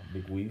cow,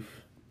 Big Weef?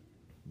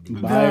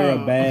 Buy her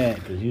a bag.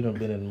 Because you done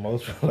been in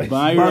most relationships.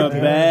 Buy her a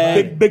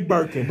bag. Big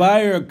Birkin.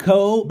 Buy her a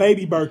coat.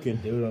 Baby Birkin.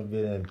 You done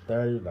been in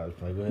 30. Like,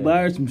 go ahead.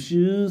 Buy her some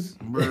shoes.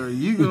 Bro,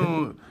 you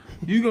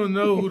gonna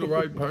know who the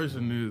right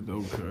person is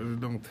though, cuz it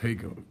don't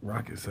take a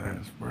rocket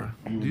science, bro.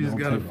 You just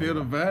gotta feel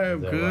the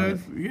vibe,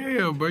 cuz.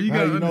 Yeah, bro, you How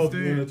gotta you know if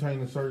you're understand.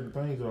 entertaining certain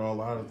things or a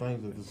lot of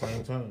things at the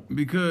same time?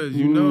 Because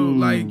you know,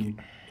 like,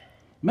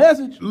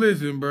 Message.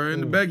 listen, bro, in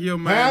the back of your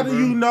mind. How do bro,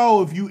 you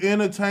know if you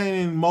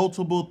entertaining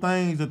multiple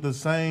things at the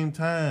same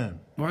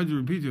time? Why'd you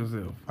repeat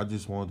yourself? I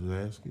just wanted to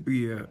ask you.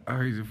 Yeah, I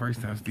heard you first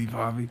time, Steve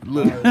Harvey.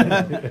 Look,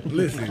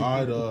 listen.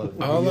 All right,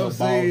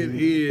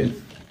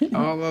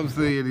 All I'm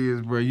saying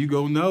is, bro, you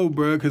gonna know,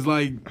 bro, cause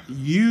like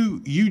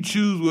you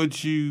choose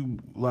what you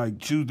like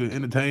choose to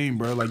entertain,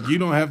 bro. Like you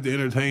don't have to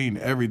entertain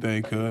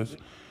everything, cuz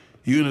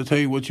you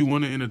entertain what you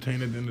want to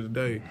entertain at the end of the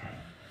day.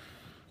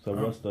 So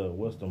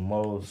what's the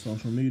most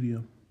Social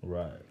media.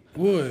 right?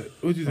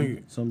 What you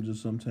think?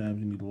 Sometimes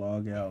you need to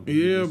log out.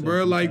 Yeah, Just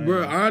bro. Like,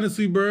 sometimes. bro,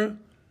 honestly, bro,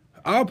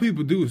 all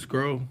people do is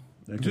scroll.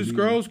 That Just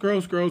can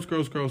scroll.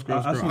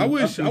 seen- I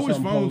wish seen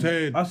some phones posts-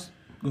 had.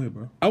 Go ahead,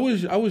 bro. I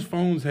wish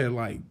phones had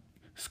like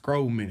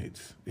scroll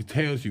minutes. It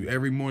tells you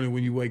every morning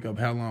when you wake up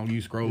how long you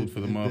scrolled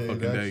for the motherfucking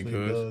day,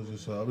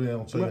 cuz. I mean, they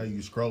don't tell you how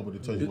you scroll, but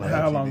it tells you what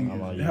How actually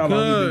long? you How use.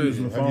 long you been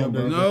using the Have you phone,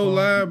 bro? updated No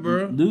lie,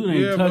 bro. Dude ain't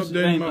Yeah, I'm touched,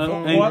 updating ain't, my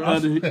phone,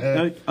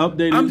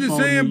 updated I'm his just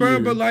phone saying, in bro,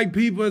 years. but like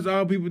people, that's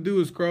all people do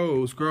is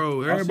scroll.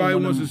 Everybody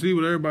one wants of to see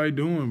what everybody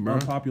doing, bro.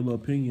 Unpopular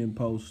opinion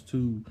posts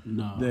too.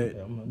 No.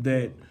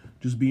 That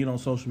just being on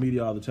social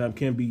media all the time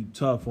can be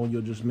tough on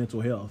your just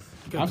mental health.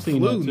 I've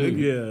seen that too.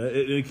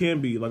 Yeah, it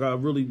can be. Like I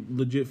really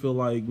legit feel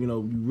like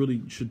you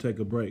really should take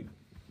a break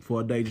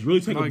for a day. Just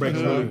really take a Like, break.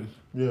 cuz.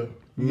 Yeah,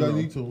 you gotta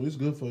need to. It's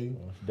good for you.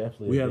 It's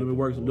definitely. We had to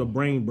work the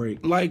brain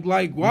break. Like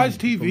watch from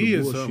TV the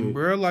or bullshit. something,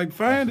 bro. Like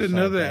find That's the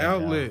another same thing,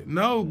 outlet.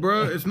 No,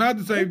 bro, it's not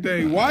the same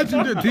thing.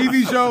 Watching the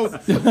TV show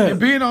and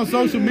being on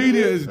social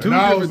media is two And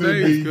I was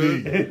different in things,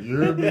 cuz. BD. You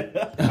heard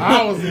me?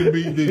 I was in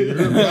BD. You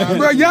heard me?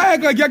 Bro, y'all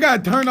act like y'all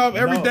gotta turn off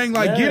everything.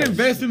 Like get yes.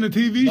 invested in the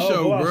TV No,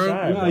 show, go bro.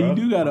 outside. Nah, you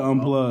do gotta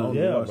unplug.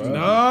 Yeah, bro.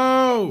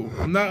 No,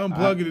 I'm not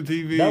unplugging the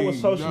TV. That was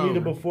social No.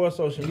 media before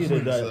social media.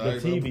 The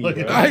TV. Bro.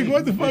 Hey,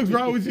 what the fuck's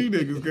wrong with you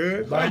niggas,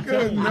 cuz? Like,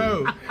 cuz,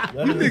 no.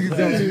 You niggas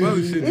on some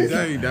other shit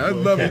today, dog. That's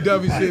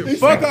lovey-dovey shit.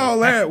 Fuck all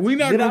that. We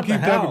not Get gonna out the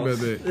keep talking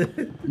house. about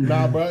that.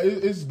 Nah, bro,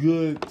 it's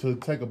good to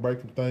take a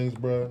break from things,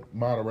 bro.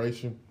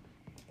 Moderation.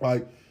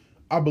 Like,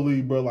 I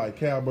believe, bro, like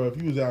Cal, bro,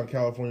 if you was out in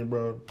California,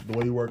 bro, the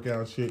way you work out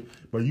and shit,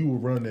 bro, you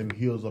would run them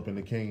hills up in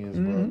the canyons,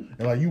 bro.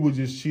 And like you would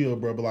just chill,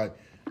 bro. But like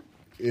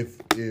if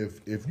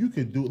you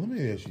could do it, let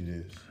me ask you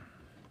this.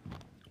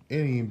 It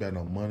ain't even about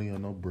no money or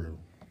no brew.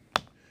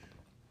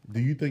 Do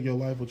you think your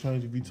life would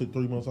change if you took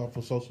 3 months off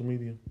of social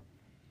media?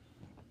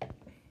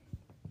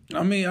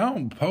 I mean, I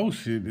don't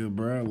post shit,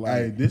 bro. Hey,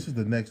 Like, this is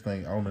the next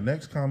thing. On the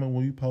next comment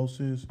when you post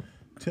this,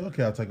 tell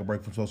Cal take a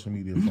break from social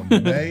media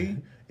from May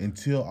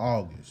until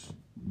August.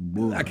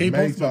 I can't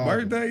May post my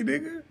August. birthday,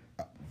 nigga.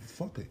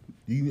 Fuck it.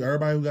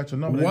 Everybody who got your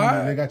number,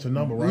 Why? they got your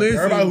number, right? Listen,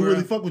 Everybody who bruh.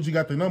 really fuck with you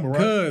got their number, right?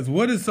 Cuz,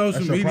 what is social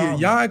That's your media?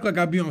 problem. Y'all act like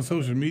I be on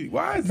social media.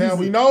 Why is Now this?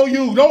 we know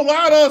you. Don't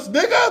lie to us,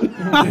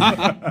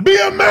 nigga. Be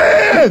a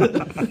man,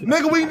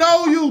 nigga. We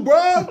know you,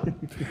 bro. What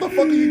the fuck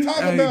are you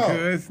talking Hey, about?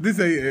 cuz, this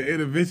ain't an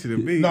intervention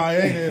of me. No,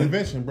 it ain't an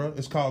intervention, bro.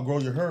 It's called grow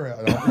your hair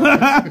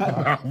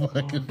out.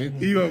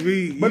 You know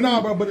me. But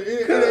nah, bro. But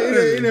it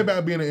ain't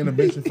about being an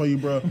intervention for you,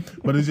 bro.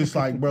 But it's just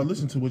like, bro.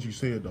 Listen to what you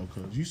said though,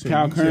 cuz you said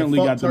Cal you said currently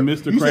fuck got the Turk-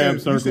 Mr. you Crab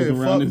said- circles you said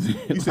around fuck- his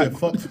head. You said Like,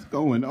 fuck. what's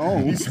going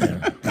on? You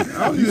said,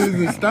 I'm just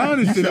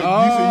astonished at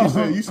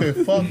all. you said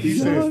fuck.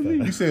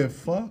 You said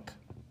fuck.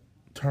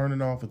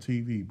 Turning off a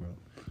TV, bro.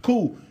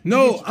 Cool.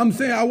 No, I'm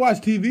saying I watch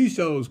TV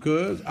shows,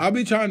 cuz. I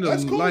be trying to,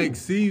 That's cool. like,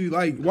 see,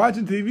 like,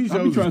 watching TV shows.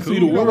 I be trying is to see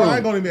cool. the Bro, world. I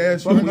ain't gonna even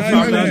ask you. Fuck,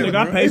 Find man, nigga,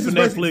 I pay for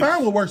Netflix.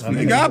 Find what works for you.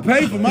 Nigga, I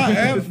pay for my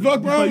apps.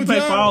 Fuck wrong You with pay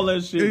y'all? for all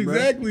that shit, bro.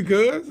 Exactly,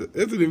 cuz.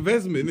 It's an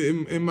investment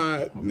in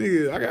my,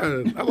 nigga,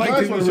 I like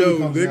That's what TV it really shows,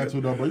 comes down nigga.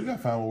 to, though, bro. You gotta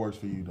find what works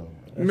for you, though.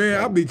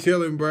 Man, I be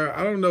chilling, bro.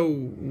 I don't know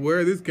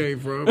where this came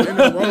from. Ain't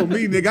nothing wrong with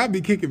me, nigga. I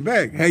be kicking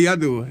back. How y'all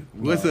doing?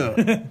 What's up?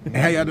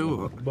 How y'all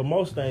doing? But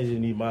most things you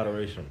need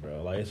moderation,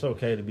 bro. Like it's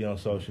okay to be on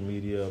social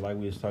media, like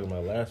we was talking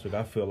about last week.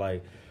 I feel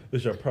like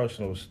it's your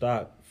personal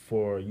stock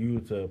for you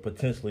to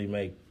potentially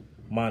make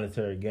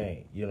monetary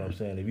gain. You know what I'm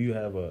saying? If you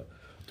have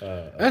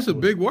That's a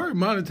big word,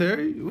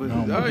 monetary.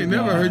 I ain't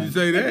never God. heard you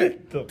say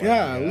that.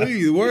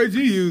 Golly, the words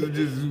you use are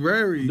just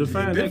very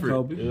Define that, different.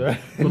 Kobe.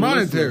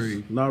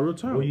 Monetary. Not real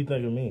time. What do you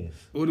think it means?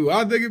 What do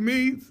I think it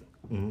means?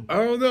 I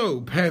don't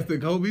know. Pastor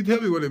Kobe,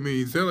 tell me what it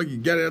means. Sound like you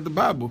got it out the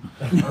Bible.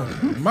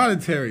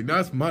 Monetary. No,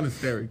 it's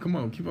monastery. Come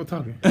on, keep on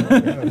talking.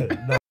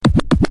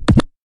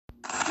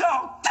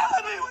 Y'all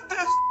killing me with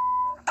this.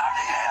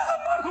 30 years of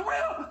my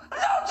career.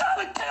 Y'all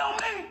trying to kill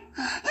me.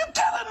 You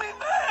killing me,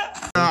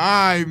 man. All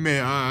right,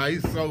 man. All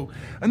right. So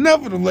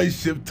enough of the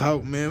relationship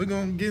talk, man. We're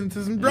gonna get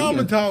into some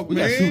drama talk, We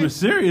man. got super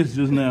serious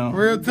just now.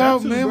 Real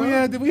talk, to, man.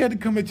 bro. We had to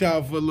come at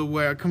y'all for a little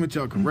while. Come at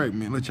y'all correct,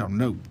 man. Let y'all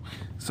know.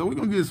 So we're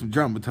gonna get some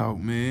drama talk,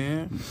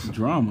 man.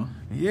 Drama.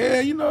 Yeah,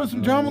 you know,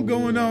 some drama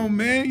going on,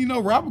 man. You know,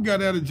 Robert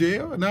got out of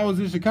jail, and I was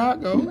in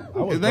Chicago.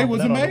 And they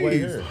was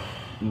amazed.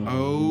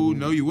 Oh,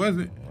 no, you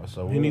wasn't.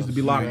 So He needs to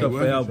be locked up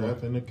forever.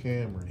 Trapped in the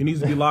camera. He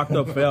needs to be locked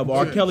up forever.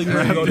 R. Kelly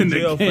needs to go to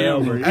jail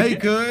forever. Hey,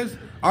 cuz,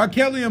 R.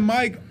 Kelly and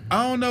Mike,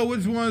 I don't know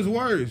which one's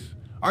worse.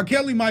 R.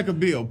 Kelly, Mike, or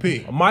Bill?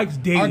 Pick. Mike's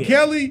dead. R.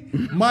 Kelly,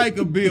 Mike,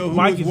 or Bill? Who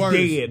Mike was is worse?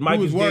 dead. Mike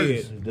Who was is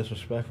worse? dead.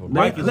 Disrespectful.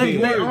 Mike is They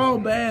dead. all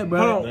bad, bro.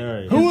 Hold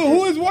on.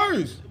 Who is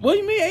worse? What do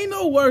you mean? Ain't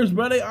no worse,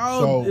 bro. They all.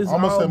 So it's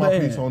I'm gonna all say my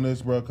bad. piece on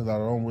this, bro, because I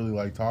don't really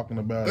like talking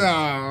about it.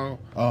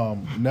 Oh,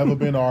 Never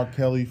been an R.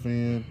 Kelly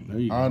fan. There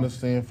you I go.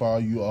 understand for all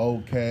you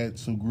old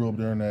cats who grew up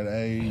during that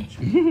age.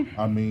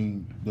 I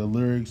mean, the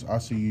lyrics. I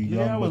see you young,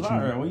 Yeah, I was but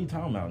alright. you, What you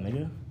talking about,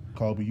 nigga?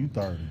 Kobe, you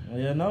 30.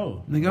 Yeah,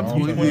 no. nigga, I'm I'm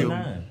 27.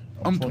 29.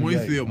 I'm 28.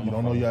 27. You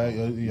don't know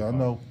y'all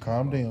know.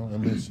 Calm down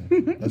and listen.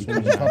 That's what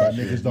I'm talking about.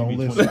 Niggas don't You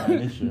be listen.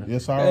 29 this year.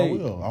 Yes, sir, Hey. I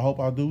will. I hope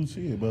I do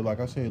see it. But like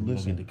I said, Go get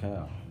listen. the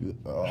cow.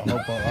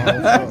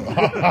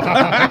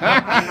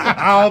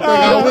 I don't think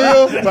I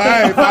will. But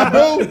hey, if I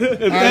do, if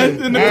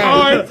that's in the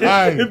cards-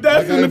 if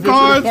that's in the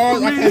cards for I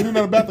me. can't do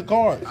nothing about the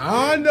cards.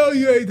 I know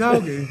you ain't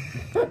talking.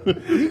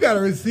 You got a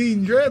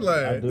receding dread I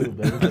line. do,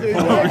 baby.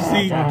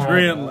 Receipt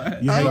dread line.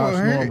 You hate, gonna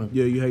hurt. Norman.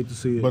 yeah, you hate to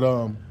see it. But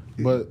I'm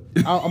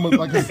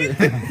like I said.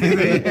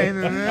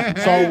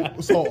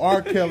 So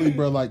R. Kelly,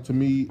 bro, like to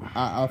me,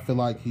 I feel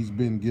like he's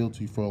been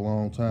guilty for a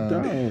long time.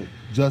 Dog.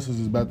 Justice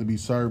is about to be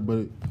served,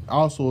 but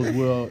also as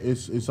well,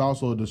 it's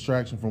also a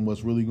distraction from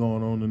what's really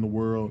going on in the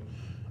world.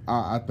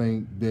 I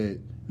think that,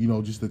 you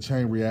know, just the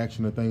chain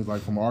reaction of things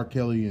like from R.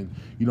 Kelly and,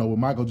 you know, with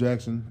Michael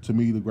Jackson, to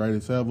me, the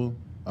greatest ever.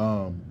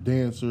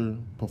 Dancer,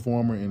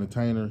 performer,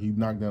 entertainer. He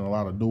knocked down a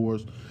lot of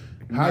doors.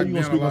 How you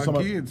gonna speak on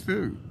somebody? kids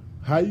too?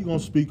 How you gonna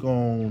speak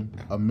on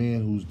a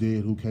man who's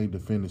dead who can't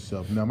defend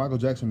himself? Now Michael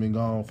Jackson been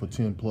gone for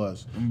 10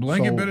 plus.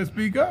 Blanket So- better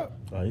speak up.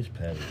 Oh, he's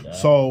petty, dog.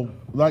 So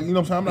like, you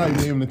know what I'm saying? I'm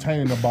not even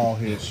entertaining the bald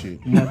head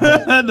shit.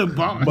 The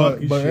bar.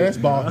 But that's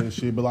bald head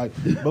shit. But like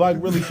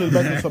really shit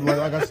back to something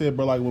like I said,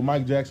 bro. Like with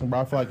Mike Jackson,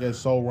 bro, I feel like that's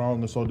so wrong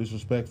and so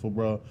disrespectful,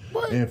 bro.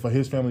 And for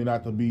his family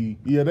not to be,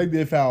 yeah, they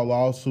did file a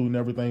lawsuit and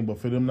everything, but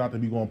for them not to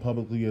be going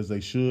publicly as they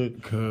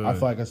should, I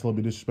feel like that's a little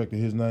bit disrespect to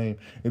his name.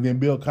 And then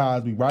Bill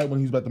Cosby, right when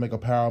he's about to make a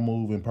power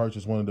move and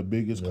purchase one of the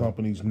biggest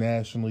companies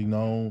nationally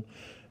known,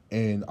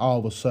 and all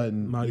of a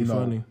sudden, Mighty you know,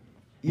 funny.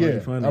 yeah, Mighty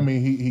funny. I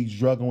mean he's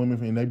drugging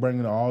women and they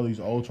bringing all these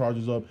old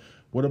charges up.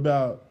 What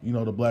about, you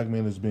know, the black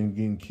man that's been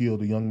getting killed,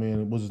 the young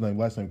man, what's his name,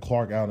 last name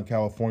Clark out in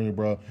California,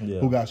 bro, Yeah.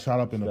 who got shot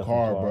up in the Stephen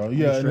car, Clark. bro.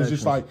 Yeah, and it's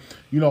just like,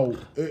 you know,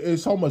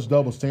 it's so much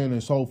double standard,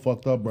 it's so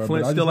fucked up, bro.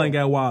 Flint But I still just ain't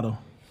got water.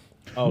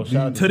 Oh,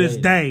 shout out To this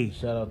Jay. day.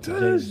 Shout out to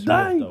this Jay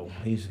day. Smith, though.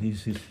 He's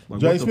Like, Jay what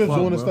the Smith's fuck,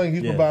 doing his bro? thing.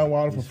 He's yeah, providing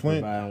water for he's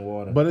Flint. providing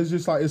water. But it's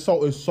just like it's so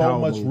Power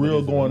much move, real what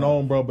is it, going man?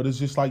 on, bro. But it's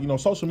just like, you know,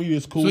 social media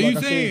is cool. So like you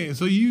I saying? said,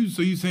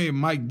 So you saying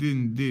Mike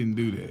didn't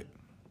do that?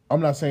 I'm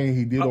not saying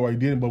he did or he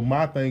didn't, but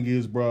my thing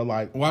is, bro,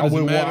 like Why does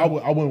it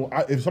matter?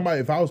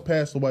 if I was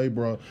passed away,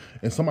 bro,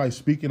 and somebody's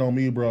speaking on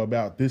me, bro,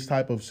 about this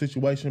type of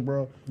situation,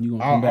 bro, You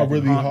gonna come back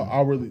and haunt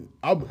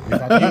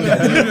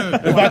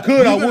if I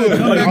could, I would.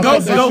 I'll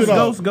Ghost, take that shit ghost,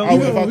 off. ghost. I We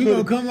would if I gonna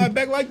could. come like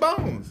back like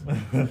Bones.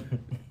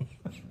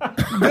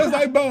 Just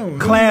like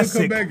Bones.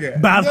 Classic, That's what we gonna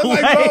come by back at. the Just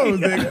way. like Bones,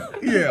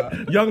 nigga.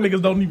 Yeah. Young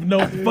niggas don't even know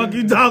what the fuck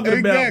you talking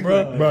about, Exactly.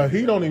 bro. Bro,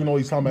 he don't even know what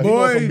he's talking about.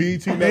 Boy, He goes from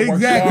BT Network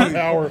exactly.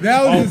 Star Power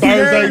That was on the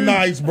Thursday scariest-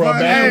 nights, bro. Hey,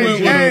 Back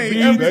when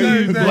hey, every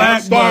Thursday.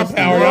 Black Star Blockbuster,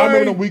 Power. Y'all boy.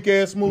 remember the weak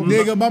ass movie?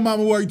 Nigga, my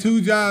mama worked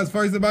 2 jobs.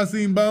 First time I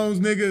seen Bones,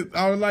 nigga,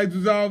 all the lights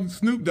was off.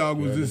 Snoop Dogg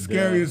was the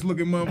scariest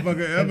looking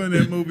motherfucker ever in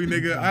that movie,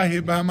 nigga. I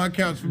hid behind my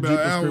couch for about an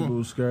hour.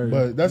 was scary.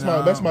 But that's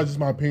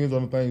my opinions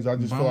on the things. I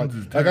just feel Bones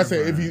is like I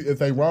said, terrifying. if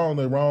they wrong,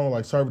 they wrong.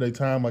 Like serve their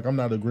time. Like I'm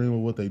not agreeing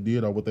with what they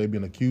did or what they've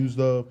been accused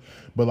of.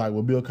 But like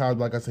with Bill Cosby,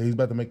 like I said, he's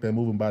about to make that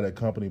move and buy that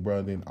company, bro.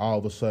 And then all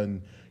of a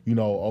sudden, you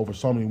know, over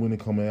so many women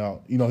coming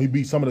out, you know, he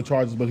beat some of the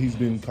charges, but he's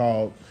been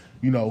called,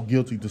 you know,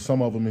 guilty to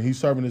some of them, and he's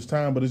serving his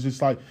time. But it's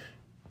just like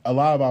a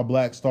lot of our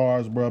black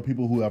stars, bro,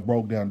 people who have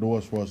broke down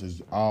doors for us,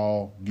 is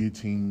all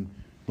getting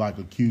like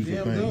accused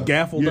of things.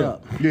 Gaffled yeah.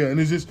 up. Yeah, and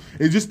it's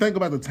just think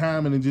about the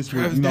time and it just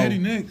Travis you know. Daddy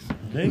next.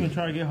 They even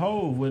try to get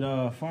Hove with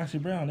Foxy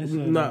Brown. They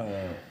said Nah.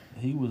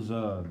 he was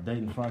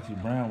dating Foxy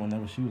Brown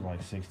whenever she was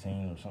like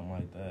 16 or something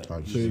like that.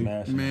 Like, He see?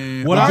 smashed her.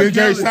 Man, What R.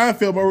 Jerry Kelly-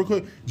 Seinfeld, bro, real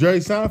quick. Jerry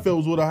Seinfeld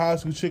was with a high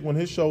school chick when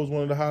his show was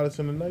one of the hottest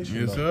in the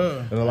nation. Yes, though.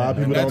 sir. And a lot of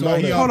people That's don't know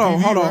why he that. on Hold on,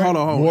 TV, hold on, right? hold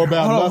on, hold on. More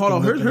about hold on, nothing hold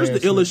on. than Here's the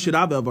looking at illest shit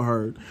I've ever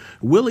heard.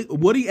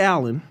 Woody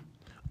Allen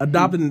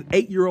adopted an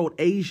 8-year-old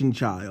Asian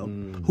child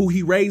who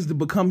he raised to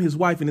become his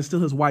wife, and is still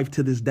his wife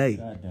to this day.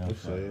 Goddamn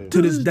son.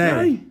 To this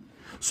day.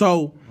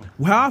 So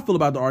how I feel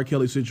about the R.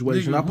 Kelly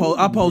situation, I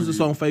posed this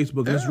on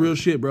Facebook, and it's real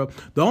shit, bro.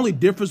 The only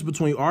difference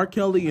between R.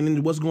 Kelly and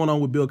then what's going on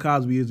with Bill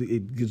Cosby is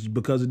it's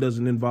because it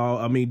doesn't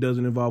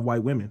involve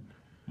white women.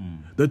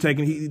 They're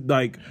taking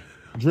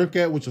Drink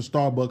that with your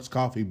Starbucks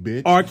coffee,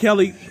 bitch. R.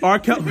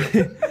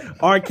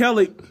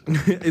 Kelly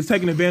is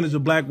taking advantage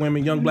of black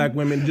women, young black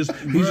women. He's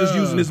just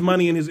using his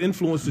money and his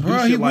influence to do Bro,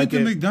 shit he like went to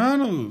that.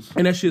 McDonald's.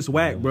 And that shit's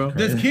whack, bro.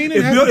 Does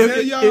Keenan have to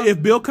tell y'all?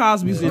 If Bill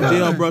Cosby's in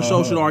jail, bro,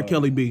 so should R.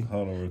 Kelly be.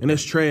 Hold on, real And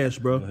that's trash,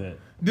 bro.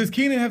 Does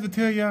Keenan have to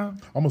tell y'all?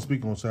 I'm gonna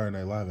speak on Saturday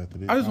Night Live after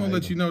this. I just want to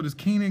let you know, does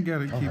Keenan got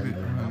to keep it?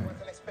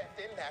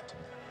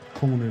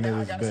 Cooning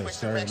at his best,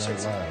 Saturday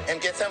Night Live.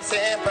 And get some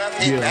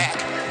sympathy back.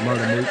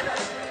 Murder Mook.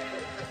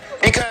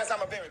 Because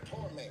I'm a very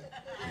poor man.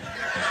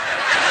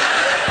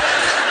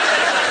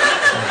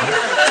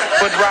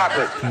 But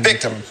Robert,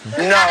 victim,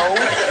 no.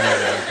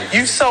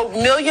 You sold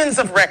millions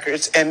of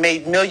records and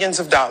made millions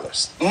of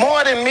dollars.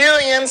 More than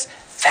millions,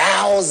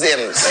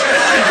 thousands.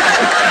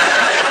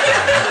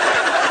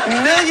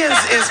 Millions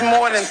is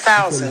more than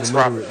thousands,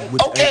 Robert.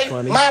 Okay,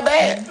 my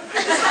bad.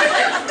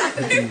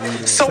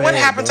 So what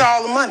happened to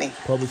all the money?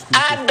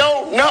 I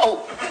don't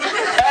know.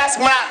 Ask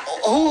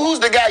who's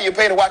the guy you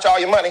pay to watch all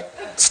your money?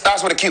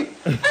 Starts with a Q.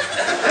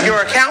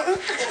 Your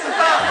accountant?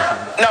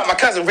 No, my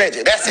cousin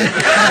Reggie. That's it.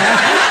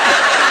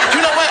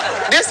 You know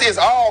what? This is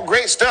all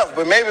great stuff,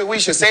 but maybe we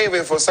should save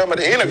it for some of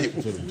the interview.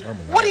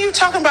 What are you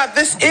talking about?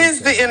 This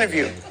is the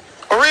interview.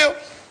 For real?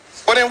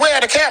 Well, then where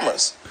are the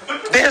cameras?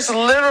 There's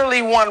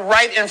literally one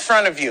right in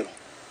front of you.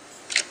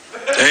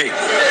 Hey.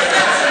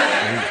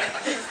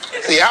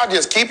 See, y'all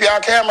just keep y'all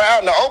camera out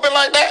in the open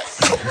like that?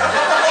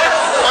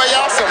 Boy,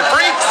 y'all some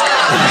freaks.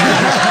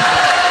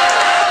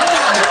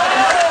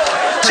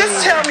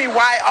 Just tell me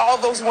why all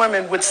those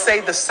women would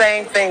say the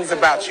same things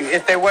about you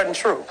if they wasn't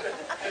true.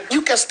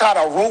 You can start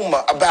a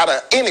rumor about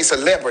any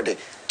celebrity,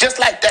 just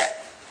like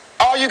that.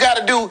 All you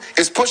gotta do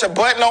is push a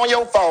button on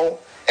your phone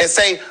and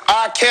say,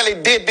 R.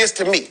 Kelly did this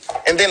to me,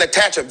 and then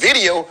attach a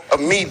video of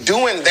me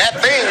doing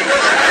that thing.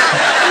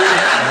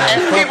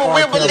 And people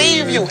will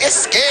believe you. It's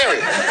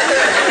scary.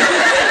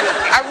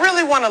 I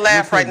really want to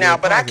laugh right now,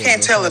 but I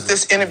can't tell if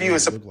this interview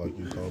is...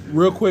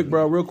 Real quick,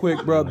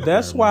 bro.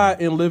 That's why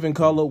In Living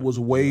Color was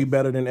way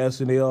better than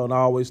SNL, and I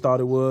always thought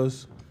it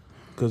was.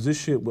 Cause this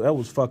shit, that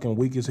was fucking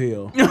weak as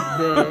hell.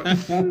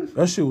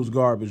 That shit was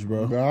garbage,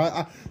 bro.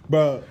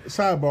 Bro,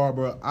 sidebar,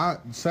 bro.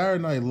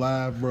 Saturday Night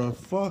Live, bro.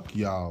 Fuck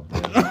y'all, bro.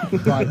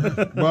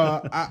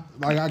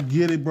 I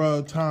get it,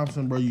 bro.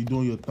 Thompson, bro. You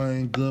doing your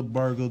thing. Good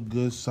burger,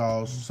 good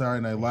sauce.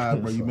 Saturday Night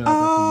Live, bro. You been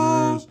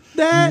out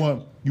there for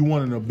years. You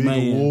wanted a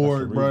big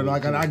award, bro.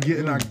 Like I get it,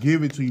 and I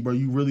give it to you, bro.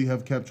 You really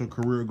have kept your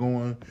career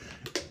going.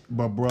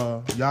 But,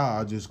 bro, y'all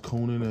are just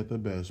cooning at the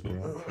best,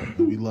 bro. And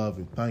we love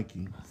it. Thank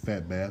you,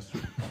 fat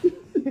bastard.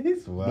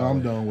 But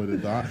I'm done with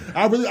it, dog.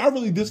 I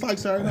really dislike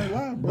Saturday Night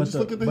Live, bro. Just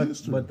look at the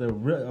history. But the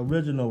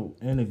original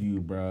interview,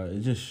 bro,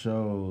 it just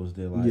shows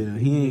that, like,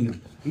 he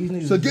ain't. These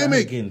niggas it's a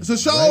gimmick. It's a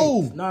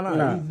show. Raped.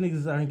 No, these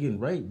niggas out here getting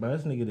raped, bro.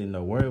 This nigga didn't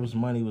know where his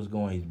money was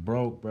going. He's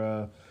broke,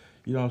 bro.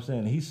 You know what I'm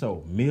saying? He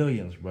sold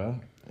millions, bro.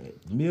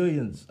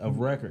 Millions of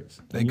records.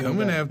 They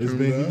coming after him.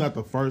 He's not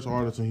the first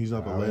artist, and he's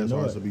not the last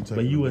artist to be taken.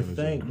 But you would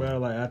think, bro,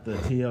 like after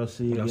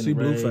TLC, I see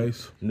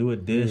Blueface, New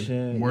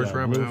Edition, worst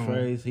rapper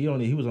Blueface. He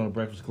was on the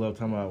Breakfast Club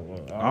talking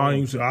about.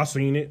 I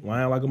seen it,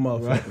 lying like a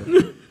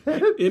motherfucker.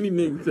 Any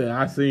nigga said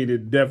I seen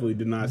it, definitely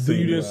did not see it.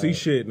 You didn't see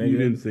shit, nigga. You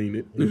didn't seen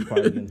it. He was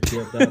probably getting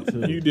killed out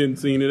too. You didn't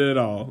seen it at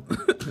all.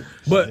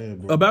 But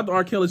about the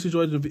R. Kelly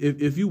situation,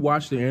 if you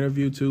watch the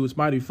interview too, it's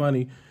mighty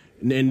funny.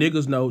 And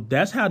niggas know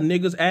that's how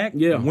niggas act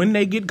when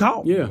they get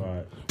caught. Yeah.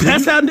 Right.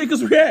 That's how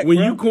niggas react. When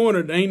bro. you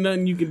cornered, ain't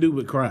nothing you can do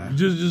but cry.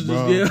 Just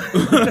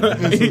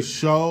It's a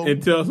show.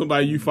 And tell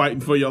somebody you fighting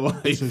for your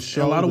life. It's a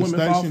show. A lot of the women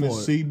fall station for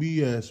is it.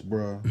 CBS,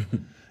 bro.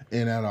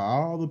 And out of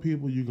all the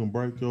people you can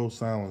break your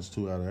silence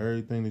to, out of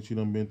everything that you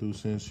done been through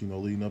since,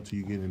 leading up to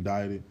you getting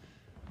indicted,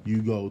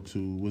 you go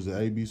to, was it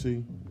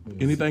ABC?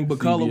 Anything but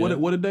color.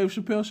 What did Dave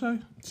Chappelle say?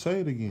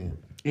 Say it again.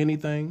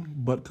 Anything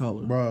but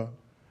color. Bro.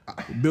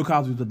 Bill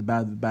Cosby was at the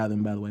bad by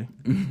the way.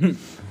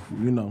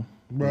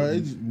 Bro,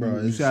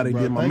 you see how they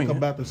get my think man.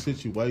 about the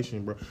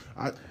situation, bro.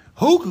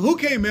 Who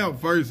came out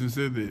first and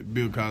said that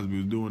Bill Cosby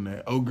was doing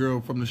that? Old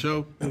girl from the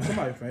show?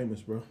 Somebody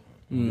famous, bro.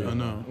 I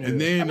know. And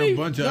then a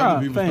bunch of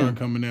other people started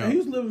coming out. He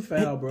was living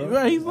foul, bro.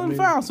 Right, he's living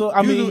foul. So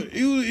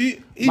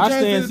he my tried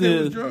to say stance that they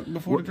was is drunk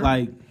before the trial.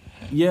 like,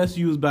 yes,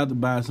 you was about to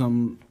buy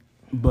something,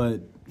 but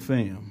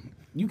fam,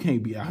 you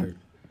can't be out here.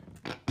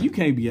 You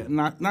can't be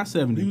not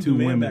 72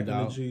 women,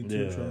 dog.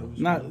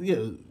 Not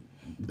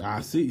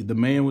I see the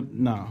man with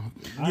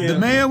the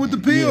man with the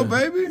pill,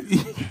 baby.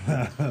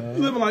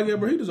 Living like that,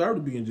 bro. He deserved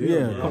to be in jail.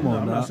 Yeah, bro. come on,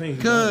 I'm dog. not saying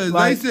Because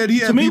they said he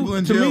had people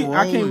in jail. To me,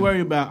 I can't rolling. worry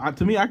about.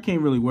 To me, I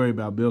can't really worry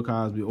about Bill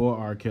Cosby or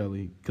R.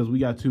 Kelly because we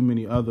got too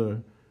many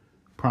other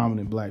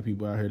prominent black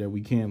people out here that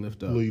we can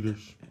lift up.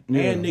 Leaders.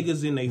 And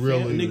niggas in they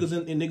leaders.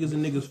 niggas in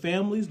niggas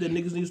families that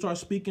niggas need to start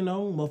speaking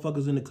on,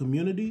 motherfuckers in the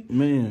community.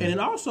 Man. And then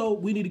also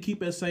we need to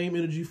keep that same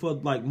energy for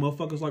like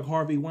motherfuckers like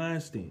Harvey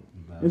Weinstein.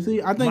 And see,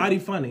 I think Mighty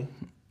funny.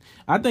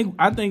 I think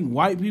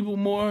white people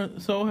more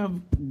so have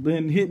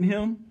been hitting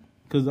him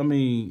because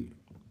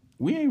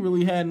we ain't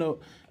really had no.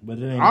 But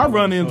it ain't Our no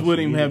run-ins social with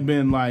him media. have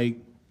been like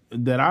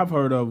that I've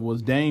heard of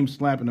was Dame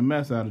slapping the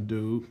mess out of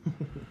dude,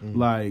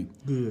 like,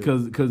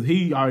 cause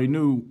he already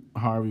knew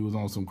Harvey was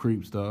on some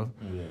creep stuff,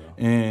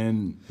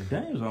 and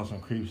Dame was on some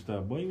creep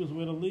stuff. Boy, he was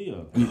with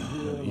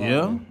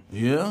Aaliyah.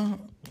 yeah.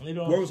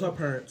 Where was her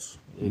parents?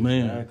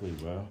 Man. Exactly,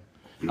 bro.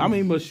 I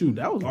mean, but shoot,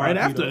 that was right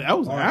after. though. That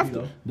was R.I.P. after.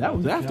 though. That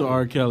was after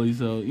R. Kelly.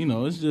 So you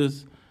know, it's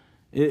just,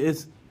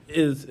 it's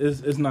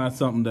not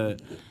something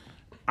that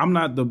I'm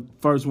not the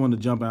first one to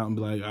jump out and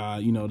be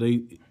like, you know,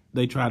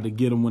 they tried to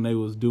get him when they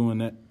was doing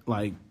that,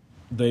 like,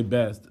 they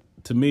best.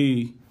 To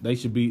me, they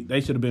should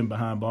have been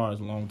behind bars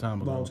a long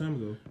time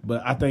ago.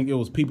 But I think it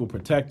was people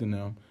protecting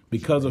them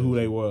because of who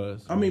they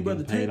was. I mean, bro,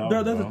 the tape,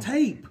 bro, there's a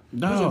tape.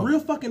 There's a real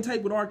fucking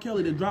tape with R.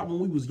 Kelly that dropped when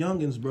we was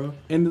youngins, bro.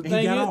 And the he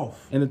thing got is,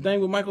 off. and the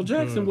thing with Michael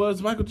Jackson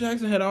was Michael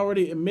Jackson had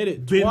already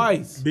admitted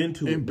twice. Been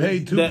to And it.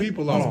 paid two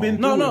people off.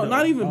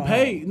 Not even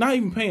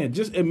paying,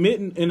 just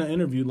admitting in an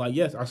interview, like,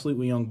 yes, I sleep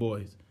with young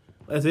boys.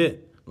 That's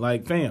it.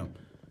 Like, fam,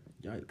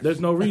 there's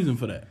no reason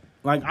for that.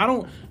 Like, I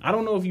don't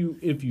know if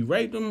you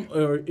raped them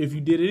or if you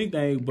did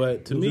anything,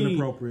 but to me,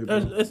 inappropriate,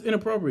 it's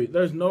inappropriate.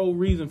 There's no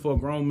reason for a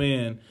grown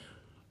man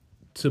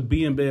to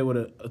be in bed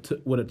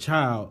with a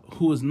child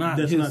who is not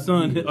his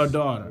son or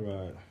daughter.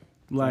 Right.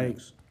 Like,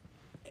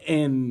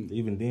 and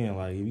even then,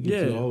 like, if you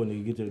get too old and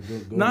you get to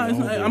go nah, it's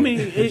not, I mean,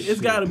 it's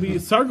got to be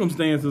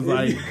circumstances.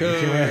 Like,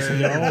 get your ass in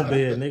your own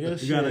bed,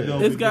 nigga. You gotta go.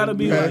 it's got to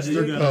be like,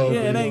 Pastor yeah, Kobe.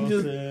 it ain't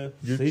just.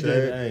 Get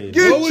Hey,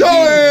 your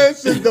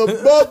ass in the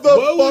motherfucking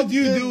What would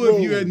you do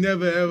if you room. had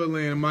never ever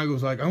landed? Michael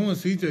was like, I want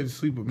CJ to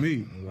sleep with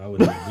me. I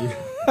wouldn't be.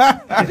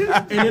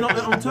 And then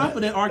on top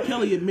of that, R.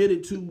 Kelly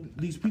admitted to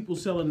these people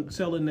selling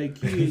their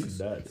kids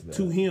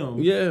to him.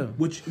 Yeah.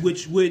 Which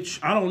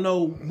I don't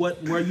know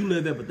where you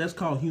live at, but that's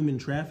called human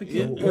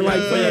trafficking. And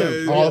like,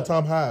 fam, All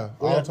time high.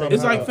 All time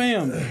it's high. like,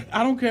 fam,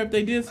 I don't care if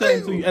they did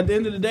something to you. At the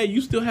end of the day,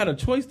 you still had a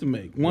choice to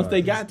make once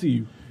they got to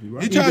you.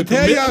 He tried to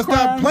tell y'all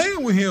stop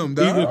playing with him,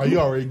 dog. Oh, you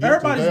already get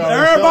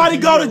Everybody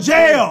go to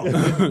jail.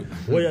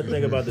 What y'all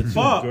think about the two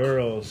Fuck.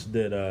 girls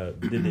that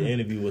did the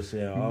interview was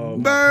saying, "Oh,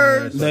 my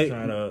Birds. parents are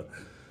trying to."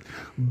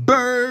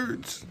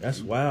 Birds.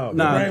 That's wild.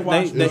 Nah,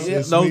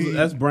 Brainwash.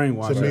 that's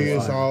brainwashing. To me,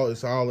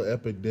 it's all an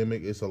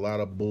epidemic. It's a lot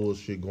of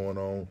bullshit going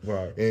on.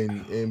 Right.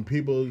 And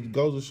people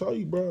goes to show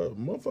you, bro.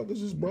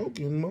 Motherfuckers is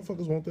broken.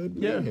 Motherfuckers want that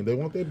bag. Yeah. They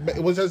want that bag.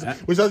 Which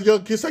is your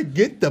kids say,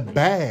 get the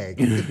bag.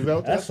 You know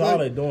what That's all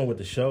they doing with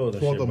the shows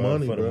and Want shit, the bro.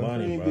 money, For the bro.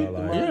 money, bro.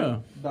 Like, Yeah.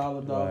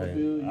 Dollar Like,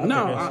 bill.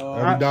 I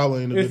Every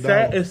dollar ain't a good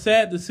dollar. It's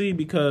sad to see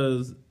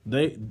because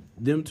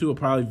them two are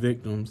probably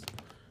victims,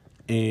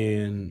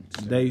 and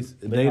they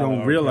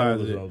don't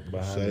realize it.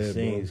 Behind Sad, the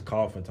scenes,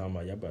 coughing, talking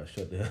about y'all better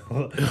shut the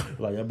hell up.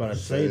 Like, y'all better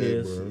say Sad,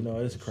 this. bro. You know,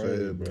 it's crazy,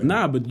 Sad, bro.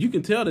 Nah, but you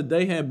can tell that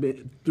they have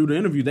been through the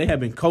interview. They have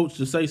been coached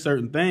to say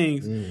certain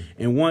things,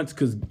 and once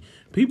because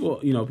people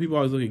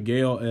always look at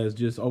Gail as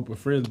just Oprah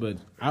friends, but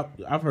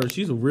I've heard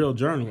she's a real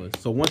journalist.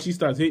 So once she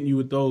starts hitting you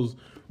with those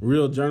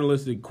real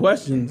journalistic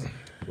questions,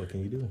 What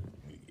can you do?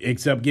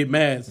 except get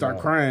mad, start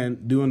crying,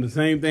 doing the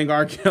same thing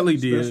R. Kelly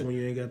Especially did. when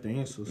you ain't got the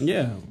answers.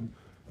 Yeah,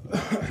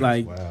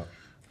 like Wow.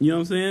 you know what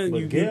I'm saying.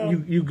 But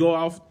Gail- You go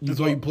off. That's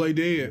why you play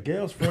dead.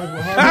 Gail's friends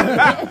with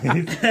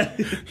Harvey.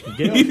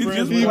 Gail's friends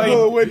just with You like-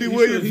 know Wendy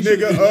Williams,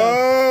 nigga.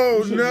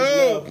 Oh,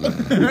 no.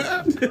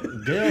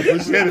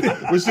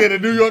 We said a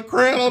New York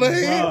crown on the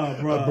head.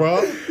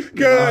 Bruh.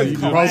 Cause she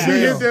Bro,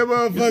 hit that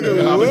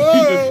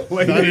motherfucker.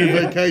 Whoa. Not in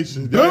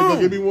vacation. Y'all ain't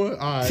gonna give me one? All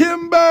right.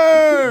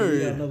 Timber.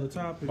 Yeah, another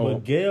topic.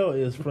 But Gail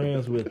is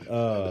friends with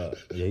yeah,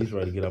 he's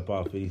ready to get up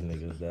off these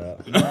niggas,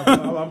 dog.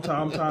 I'm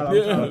tired.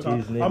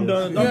 I'm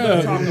done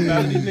talking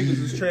about it. These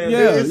niggas is trash.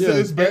 Yeah,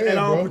 It's bad, And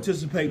I don't bro.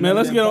 participate. Man, in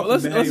let's that get fucking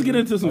let's behavior. get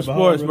into some Hey, but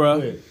sports, hold bro.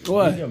 on real quick.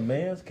 What? Did your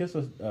man's kiss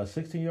a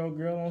 16-year-old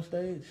girl on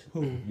stage?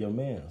 Who? Your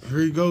man's. Here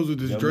he goes with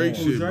this Yo, Drake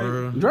man. shit, Drake?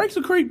 bro. Drake's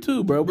a creep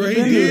too, bro. Bro, We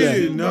he been through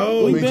did. that.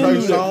 No. We I mean, been Trey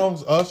through that.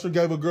 Songz, Usher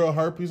gave a girl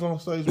herpes on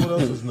stage. What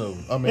else is new?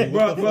 I mean,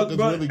 what the fuck is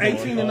really going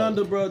 18 on? and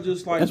under, bro.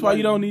 Just like That's why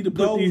you don't need to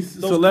put those- these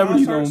those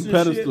celebrities concerts on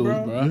and shit, pedestals,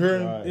 bro. You hear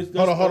him? Right. It's-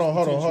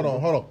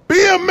 Hold on.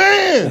 Be a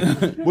man.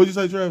 What'd you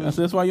say, Travis?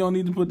 That's why you don't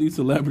need to put these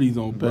celebrities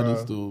on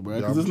pedestals, bro. Yeah,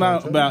 Because I'm it's not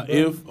trying to about tell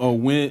you, if or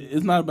when.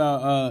 It's not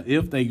about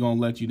if they gonna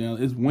let you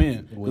down. It's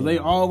when. Because they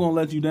all gonna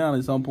let you down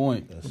at some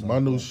point. My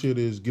new shit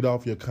is get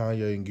off your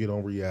Kanye and get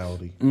on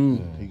reality.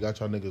 He got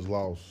y'all niggas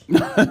lost.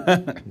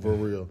 For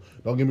real.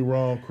 Don't get me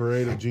wrong,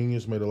 creative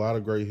genius, made a lot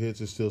of great hits.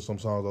 It's still some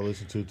songs I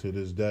listen to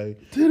this day.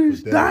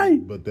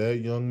 But that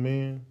young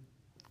man,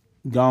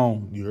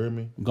 Gone. you heard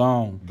me?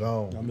 Gone.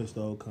 Gone. I miss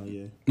the old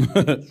Kanye.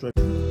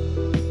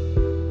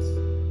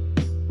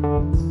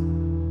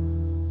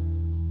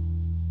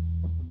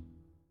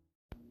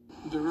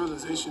 The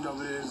realization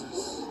of it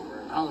is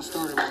how it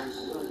started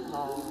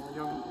was a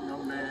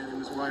young man and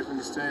his wife in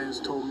the stands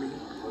told me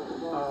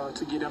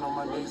to get down on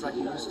my knees like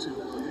he used to.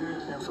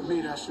 And for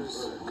me, that's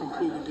just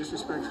completely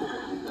disrespectful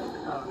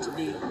to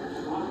me.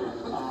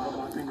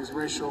 I think it's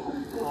racial.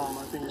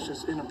 I think it's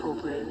just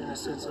inappropriate in a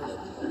sense of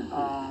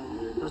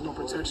there's no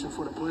protection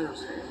for the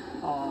players.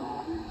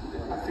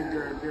 I think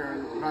there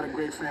are a lot of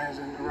great fans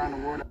around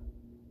the world.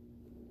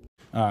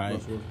 All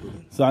right.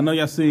 So I know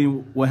y'all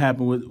seen what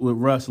happened with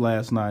Russ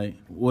last night.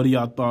 What are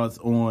y'all thoughts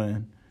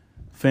on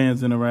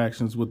fans'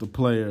 interactions with the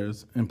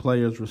players and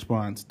players'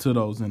 response to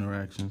those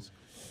interactions?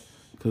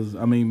 Because,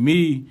 I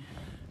mean,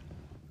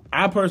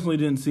 I personally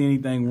didn't see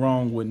anything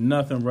wrong with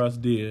nothing Russ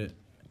did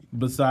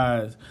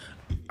besides...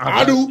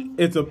 I do.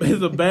 It's a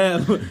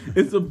bad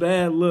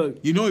look.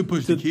 You know he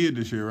pushed the kid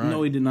this year, right?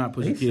 No, he did not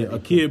push a kid. A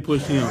kid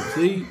pushed him.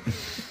 See?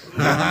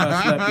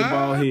 I slapped your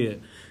bald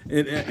head.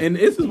 And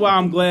this is why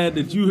I'm glad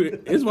that you here.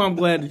 This is why I'm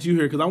glad that you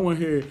here, because I want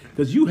to hear,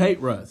 because you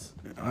hate Russ.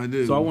 I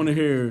do. So I want to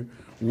hear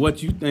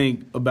what you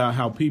think about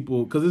how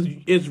people, because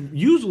it's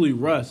usually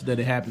Russ that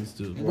it happens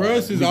to.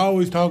 Russ is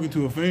always talking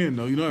to a fan,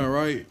 though. You know that,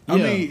 right? I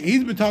mean,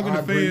 he's been talking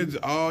to fans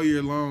all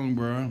year long,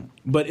 bro.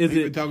 But he's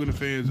been talking to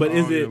fans all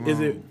year long. Is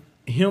it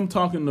him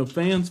talking to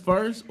fans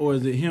first, or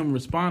is it him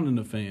responding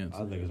to fans? I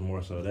think it's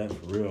more so that,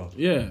 for real.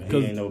 Yeah, he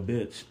ain't no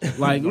bitch.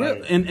 Like,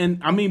 and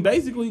I mean,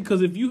 basically,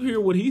 because if you hear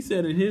what he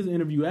said in his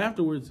interview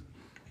afterwards,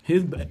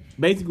 his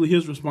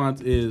response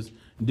is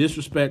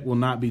disrespect will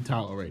not be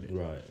tolerated.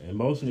 Right, and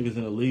most niggas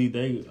in the league,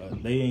 they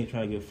ain't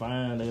trying to get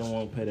fined. They don't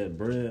want to pay that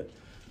bread.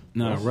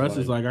 Nah, Russ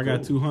is like, I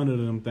got 200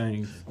 of them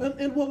things.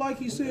 And well, like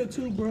he said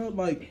too, bro,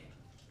 like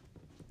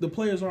the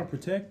players aren't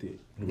protected.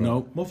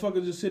 Nope.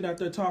 Motherfuckers just sitting out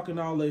there talking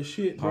all that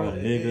shit, bro.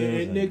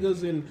 And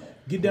niggas and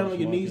get down on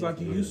your knees like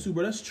you used to,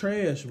 bro. That's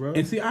trash, bro.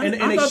 And see, I they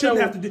thought shouldn't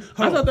that have to do.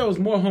 I thought that was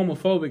more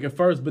homophobic at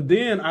first, but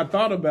then I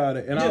thought about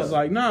it and I was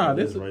like, nah,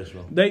 this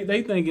racial.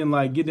 They thinking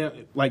like get down,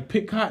 like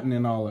pick cotton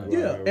and all that.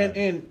 Yeah, right.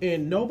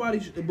 And nobody,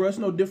 bro. It's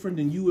no different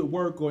than you at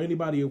work or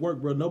anybody at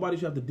work, bro. Nobody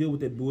should have to deal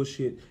with that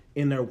bullshit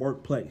in their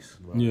workplace.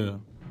 Right. Yeah.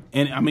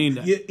 And I mean,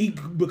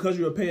 because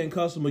you're a paying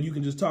customer, you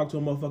can just talk to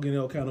a motherfucker in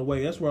all kind of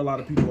way. That's where a lot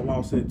of people are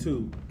lost at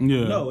too.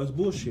 Yeah, no, it's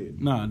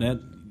bullshit. Nah,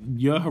 that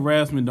your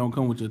harassment don't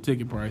come with your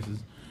ticket prices,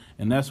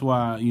 and that's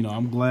why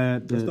I'm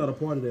glad that that's not a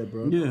part of that,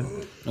 bro.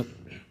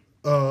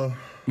 Yeah.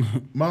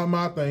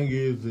 My thing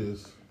is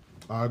this: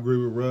 I agree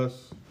with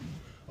Russ.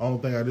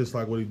 Only thing I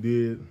dislike what he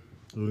did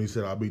when he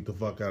said, "I beat the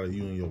fuck out of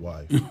you and your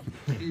wife."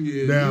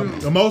 Now,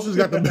 emotions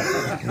got the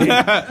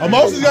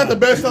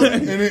best of it,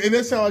 and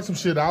it sounds like some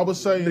shit I would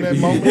say in that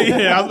moment.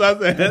 Yeah, I was about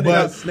to say,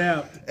 but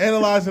snapped.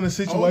 Analyzing the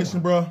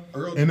situation, bro,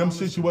 in them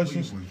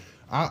situations,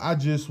 I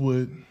just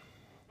would,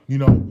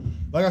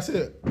 like I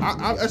said,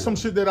 I that's some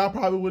shit that I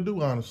probably would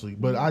do, honestly.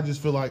 But I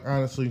just feel like,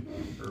 honestly,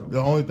 the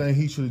only thing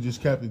he should have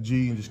just kept it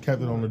G and just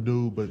kept it on the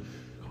dude. But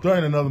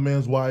threatening another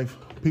man's wife,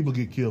 people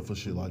get killed for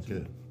shit like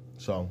that.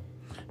 So.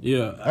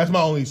 Yeah, that's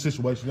my only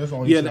situation. That's the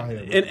only shit I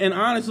have. And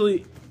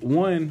honestly,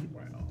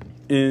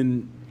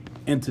 in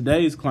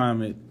today's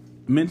climate,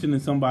 mentioning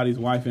somebody's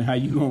wife and how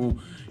you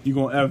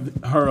gonna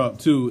F her up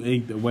too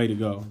ain't the way to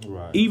go.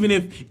 Right. Even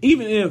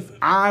if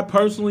I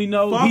personally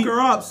know fuck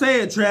her up, say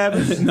it,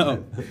 Travis.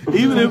 No,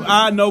 even if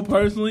I know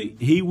personally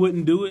he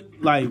wouldn't do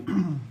it. Like,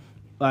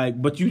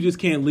 but you just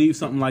can't leave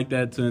something like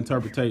that to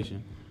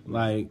interpretation.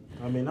 Like.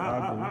 I mean,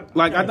 I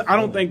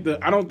don't think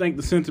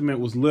the sentiment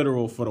was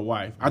literal for the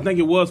wife. I think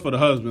it was for the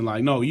husband.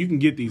 Like, no, you can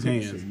get these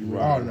hands.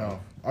 Right. Oh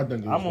no, I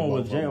think I'm on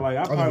with Jay. Like,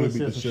 I probably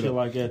said some shit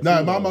like that.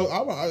 Nah,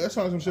 that's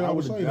not some shit I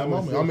would say in that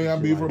moment. I mean,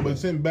 I'd be for, but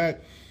sitting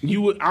back.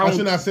 I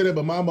should not say that,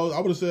 but I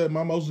would have said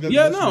my most.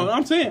 Yeah, no,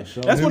 I'm saying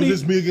that's what he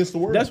just me against the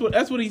world. That's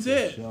what he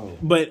said.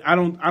 But I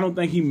don't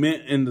think he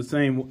meant in the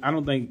same. I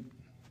don't think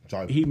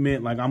he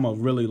meant like I'm gonna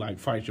really like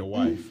fight your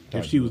wife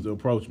if she was to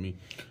approach me.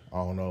 I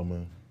don't know,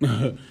 man.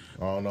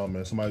 I don't know,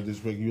 man. Somebody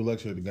just pick you a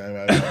lecture at the game.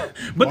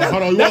 But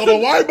hold on, you want to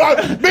wife?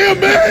 Be a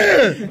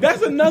man.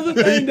 That's another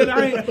thing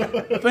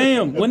that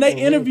fam. When they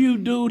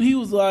interviewed dude, he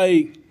was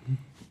like,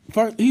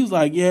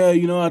 yeah,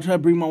 I tried to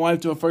bring my wife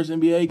to her first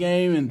NBA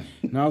game,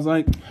 and I was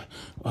like,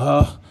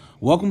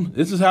 welcome.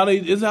 This is how they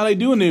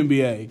do in the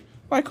NBA.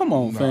 Like, come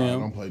on, fam.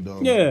 Don't play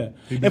dumb. Yeah.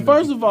 And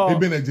first of all, he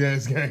been at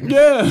Jazz game.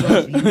 Yeah.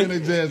 You been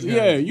at Jazz game.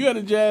 Yeah, you had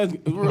a Jazz.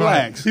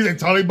 Relax. He said,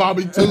 Tony bought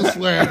me 2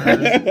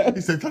 sweaters.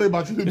 He said, Tony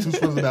bought you 2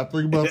 sweaters about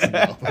 3 months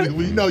ago.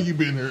 We know you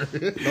been here.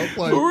 Don't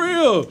play. For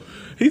real.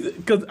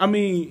 Because,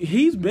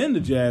 he's been to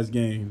Jazz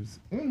games.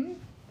 Mm-hmm.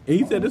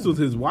 He said this was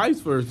his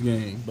wife's first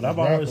game. But I've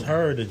always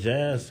heard the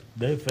Jazz,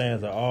 their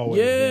fans are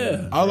always.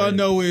 Yeah. All I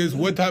know is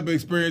what type of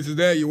experience is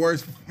that? Your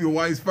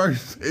wife's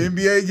first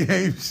NBA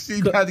game.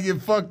 She about to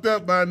get fucked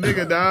up by a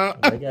nigga, dog.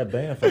 They got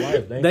banned for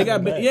life. They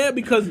got banned. Yeah,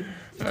 because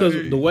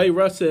the way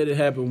Russ said it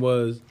happened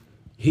was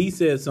he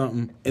said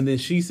something and then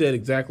she said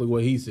exactly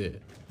what he said.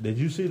 Did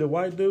you see the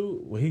white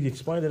dude when he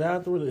explained it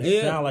afterwards?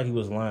 It sounded like he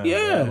was lying.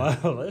 Yeah,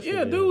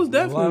 dude was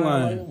definitely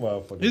lying.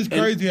 It's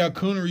crazy how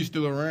Coonery's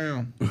still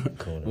around.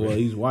 Well,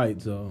 he's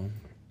white, so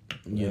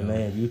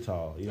man,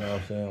 Utah. You know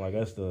what I'm saying? Like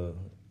that's the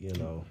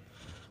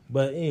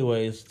But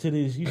anyways, to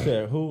these, you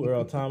said who?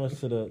 Earl Thomas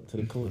to the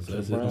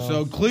Browns.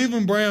 So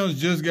Cleveland Browns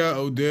just got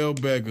Odell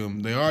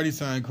Beckham. They already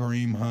signed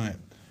Kareem Hunt.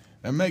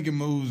 They're making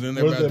moves and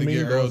they're What does about that to mean,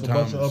 get bro? Earl It's a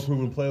bunch Thomas. of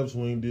unproven players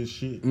who ain't did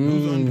shit.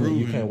 Who's unproven?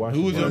 You can't watch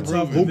Who was the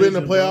unproven? Who been in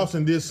the playoffs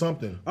and did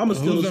something? I'm a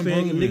Steelers Who's fan.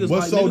 And improving? niggas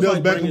What's like, Odell niggas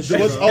like bringing Beckham? shit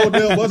What's up.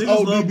 Odell? What's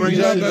Niggas love ODB? bringing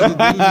We're not shit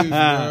about up. to do this,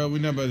 bro. We're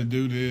not about to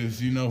do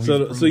this. You know. He's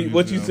So proven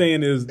what you himself.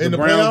 saying is In the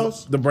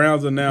Browns? playoffs? The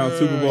Browns are now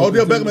Super Bowl.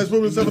 Odell Beckham has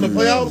proven himself in the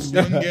playoffs.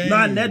 One game.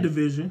 Not in that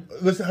division.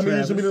 Listen, how many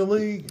years he been in the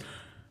league?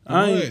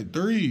 What?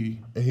 3.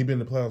 And he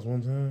been in the playoffs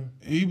one time.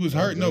 He was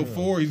hurt. No,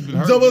 4. He's been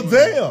hurt. Double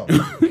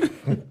damn.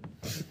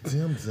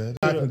 Damn, Zed.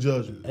 I can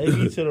judge you.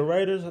 AB to the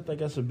Raiders, I think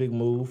that's a big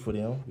move for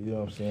them. You know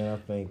what I'm saying? I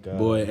think.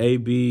 Boy,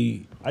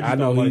 AB. I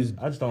know he's.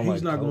 I just don't like.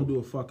 He's not going to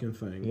Cole. do a fucking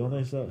thing. You don't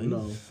think so? He's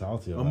No.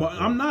 salty.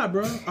 I'm not,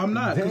 bro. I'm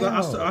not. Because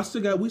Damn. I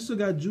still got. We still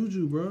got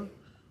Juju, bro.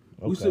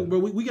 We Okay. still, bro.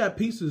 We got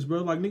pieces,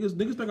 bro. Like niggas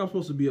think I'm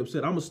supposed to be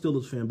upset. I'm a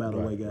Steelers fan, by the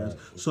way, guys. right.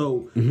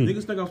 So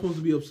niggas think I'm supposed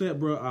to be upset,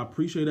 bro. I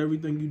appreciate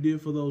everything you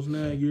did for those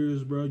 9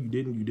 years, bro. You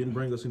didn't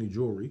bring us any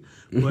jewelry,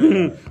 but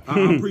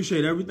I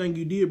appreciate everything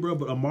you did, bro.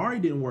 But Amari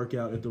didn't work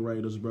out at the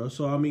Raiders, bro.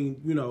 So I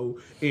mean, you know,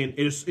 and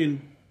it's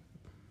in.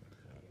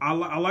 I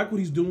like what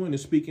he's doing and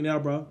speaking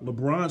out, bro.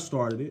 LeBron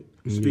started it,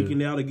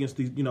 speaking out against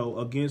these,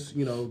 against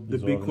the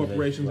His big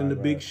corporations and the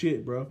right, big right.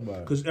 shit, bro. Right.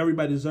 Because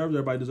everybody deserves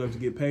to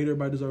get paid.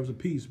 Everybody deserves a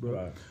piece, bro.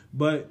 Right.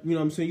 But you know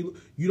what I'm saying,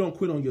 you don't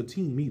quit on your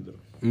team either.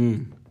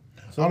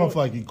 I don't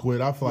feel like he quit.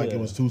 I feel like Yeah. it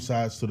was two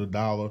sides to the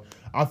dollar.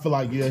 I feel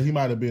like, yeah, he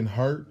might have been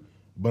hurt,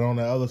 but on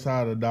the other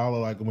side of the dollar,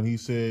 like when he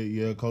said,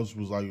 yeah, coach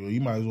was like, well,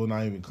 you might as well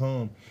not even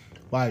come.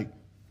 Like,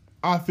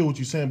 I feel what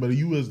you're saying, but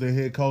you as the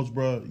head coach,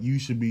 bro, you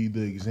should be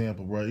the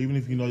example, bro. Even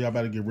if you know y'all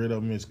about to get rid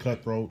of him, it's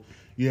cutthroat.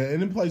 Yeah,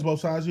 and it plays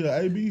both sides. Yeah,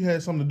 AB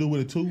had something to do with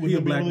it too. With He a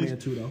him being black released. man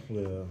too, though.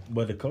 Yeah,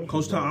 but the coach.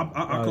 Coach Tom,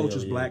 our coach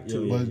is black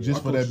too. But just Our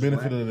for coach that is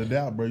benefit black. of the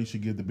doubt, bro, you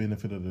should give the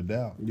benefit of the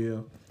doubt. Yeah.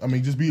 I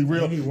mean, just be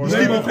real. Just They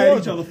keep both it had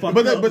each cordial. other fucked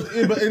but up.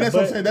 and that's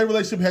what I'm saying. That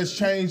relationship has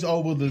changed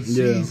over the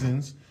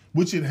seasons,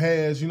 which it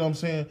has. You know what I'm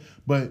saying?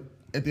 But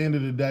at the end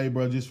of the day,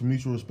 bro, just for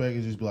mutual respect,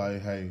 it's just be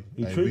like, hey,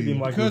 He hey, treated B. him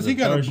like Because he was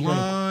got a third-string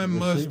blind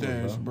receiver,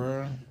 mustache,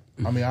 bro.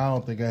 I mean, I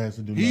don't think that has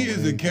to do. He nothing is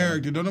with a anything.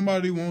 character. Don't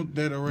nobody want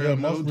that around Yeah, no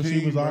most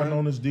receivers team, are bro.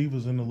 known as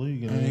divas in the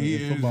league and he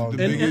in is football.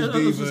 the And biggest that's what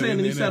I'm diva saying. in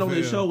And he the sat on that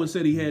NFL. show and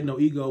said he had no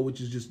ego,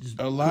 which is just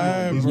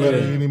Alive, He's bro.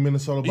 better than any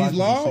Minnesota He's Vikings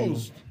receiver.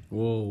 lost.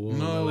 Whoa,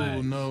 No,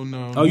 relax.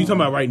 no. Oh, you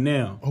talking about right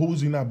now? Who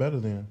is he not better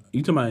than?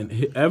 You talking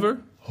about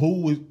ever?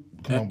 Who is?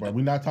 Come on, bro.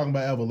 We're not talking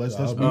about ever. Let's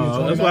be in that's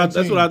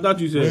 2019. what I thought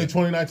you said. We're in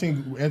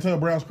 2019. Antonio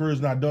Brown's career is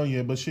not done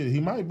yet, but shit, he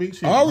might be.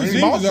 Shit. All Randy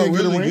receivers Moss are didn't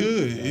get a really ring.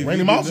 good. If Randy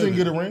you Moss do didn't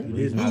that. get a ring.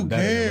 Who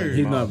cares?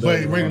 He's not But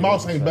better. Randy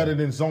Moss ain't better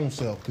than his own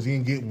self because he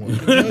didn't get one.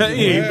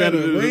 He ain't better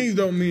than Rings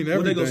don't mean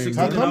Well, they go everything. 16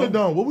 How come it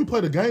don't? What we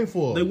play the game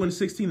for? They win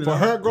 16 and For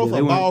her growth Yeah,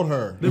 they or went- about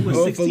her? They win Oh,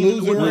 for 16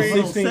 losing and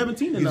rings.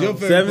 17 and He's your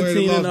 0. favorite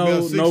player 17 that and lost about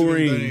 0, 6 no of the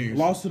rings. things.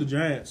 Lost to the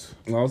Giants.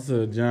 Lost to a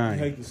You giant.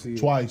 hate to see it.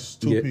 Twice,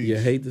 two You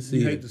piece. hate to see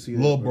You it. hate to see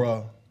that. Little bro.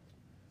 bruh.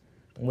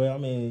 Well, I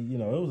mean,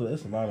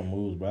 it's a lot of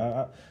moves,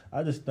 bro.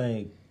 I just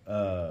think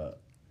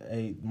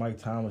Mike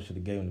Thomas should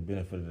have gave him the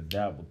benefit of the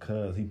doubt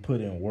because he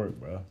put in work,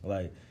 bro.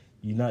 Like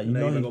you Now know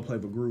you're he, gonna go play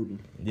for Gruden.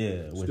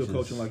 yeah, which Still is,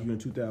 coaching like you in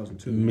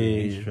 2002. he's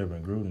Man,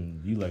 tripping.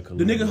 Gruden, you like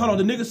The nigga, hold on.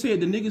 The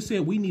nigga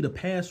said we need a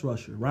pass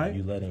rusher, right?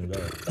 You let him go.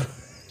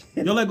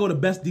 Y'all let go the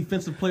best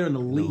defensive player in the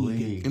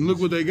league. And look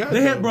what they got.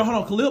 They had, though. bro. Hold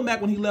on, Khalil Mack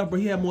when he left, bro.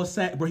 He had more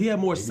sacks, bro. He had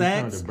more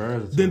sacks the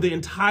Bears than too. the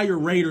entire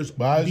Raiders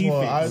But I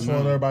defense. just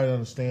want everybody to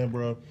understand,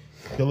 bro.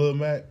 Khalil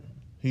Mack,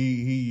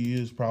 he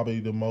is probably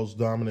the most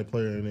dominant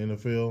player in the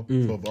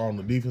NFL on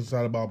the defense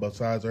side of the ball,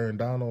 besides Aaron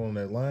Donald on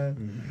that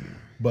line.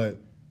 But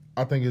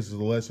I think this is a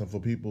lesson for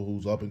people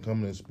who's up and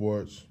coming in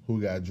sports, who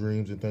got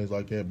dreams and things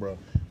like that, bro.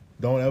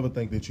 Don't ever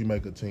think that you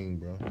make a team,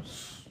 bro.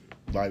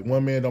 Like,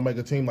 one man don't make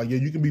a team. Like, yeah,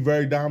 you can be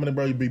very dominant,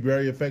 bro. You be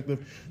very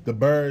effective. The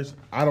Bears,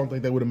 I don't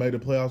think they would have made the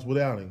playoffs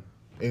without him.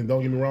 And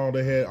don't get me wrong,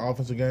 they had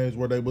offensive games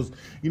where they was,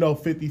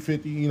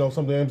 50-50.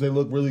 Some games they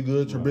look really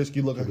good.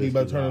 Trubisky looked like he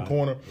about to turn the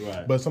corner.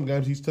 Right. But some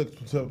games he took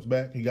some steps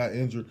back. He got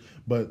injured.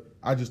 But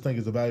I just think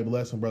it's a valuable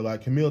lesson, bro.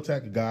 Like, Camille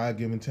Tack, a guy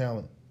given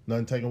talent.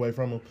 Nothing taken away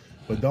from him.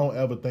 But don't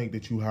ever think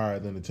that you higher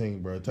than the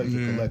team, bro. It takes a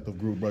collective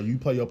group, bro. You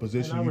play your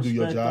position, And I you do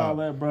your respect all job.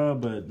 that, bro.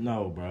 But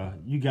no, bro.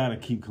 You gotta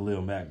keep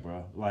Khalil Mack,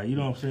 bro. Like, you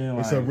know what I'm saying?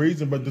 Like, It's a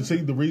reason, but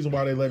the reason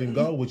why they let him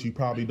go, which you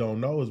probably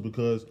don't know, is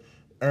because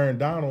Aaron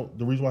Donald,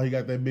 the reason why he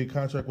got that big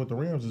contract with the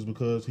Rams is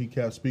because he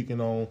kept speaking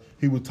on,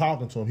 he was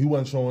talking to him. He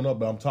wasn't showing up,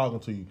 but I'm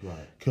talking to you. Right.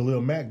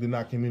 Khalil Mack did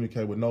not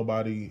communicate with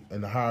nobody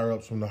and the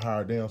higher-ups from the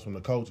higher downs from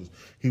the coaches.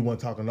 He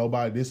wasn't talking to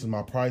nobody. This is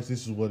my price.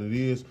 This is what it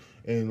is.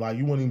 And, like,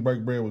 you wouldn't even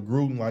break bread with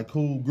Gruden. Like,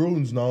 cool.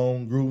 Gruden's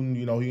known. Gruden,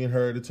 he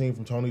inherited the team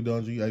from Tony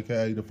Dungy,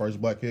 a.k.a. the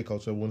first black head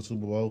coach that won the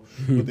Super Bowl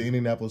with the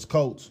Indianapolis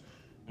Colts.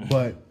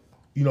 But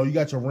you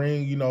got your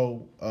ring,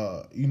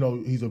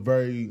 he's a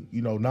very,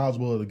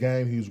 knowledgeable of the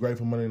game. He was great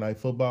for Monday Night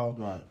Football.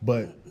 Right.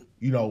 But,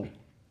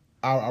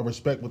 I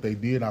respect what they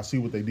did. I see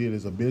what they did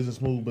as a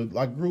business move. But,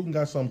 like, Gruden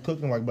got something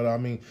cooking. Like, but, I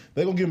mean,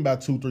 they're going to give him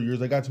about 2-3 years.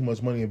 They got too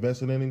much money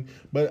invested in him.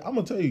 But I'm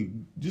going to tell you,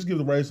 just give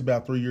the Raiders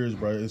about 3 years,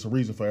 bro. It's a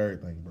reason for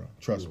everything, bro.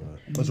 Trust me.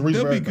 It's a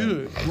reason They'll for be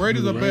everything. good.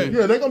 Raiders are back.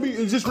 Yeah, they're going to be –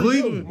 it's just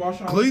Cleveland.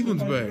 rebuilding.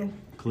 Cleveland's back.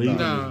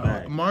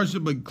 Marshall,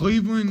 but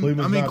Cleveland.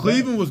 Cleveland's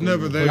Cleveland was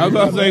never there. I was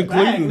about to say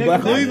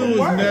Cleveland. Cleveland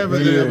was never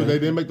there. They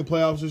didn't make the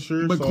playoffs this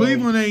year. But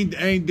Cleveland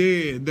ain't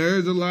dead.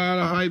 There's a lot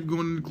of hype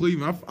going into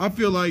Cleveland. I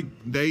feel like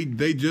they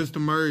just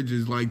emerged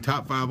as like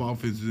top 5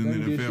 offenses in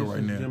the NFL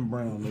right now. Jim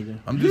Brown, nigga.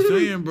 I'm just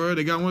saying, bro.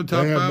 They got one of the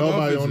top 5 They have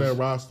nobody offenses on that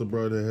roster,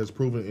 bro, that has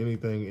proven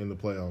anything in the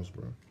playoffs,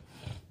 bro.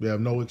 They have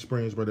no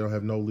experience, but they don't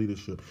have no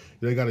leadership.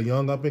 They got a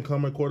young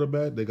up-and-coming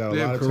quarterback. They got a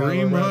lot of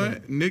talent. Kareem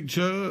Hunt, Nick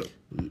Chubb,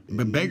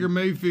 Baker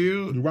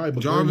Mayfield, You're right,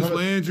 but Jarvis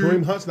Landry.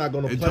 Kareem Hunt's not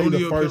going to play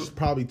the first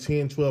probably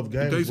 10, 12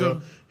 games, bro. So?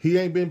 He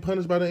ain't been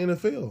punished by the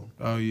NFL.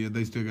 Oh, yeah,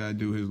 they still got to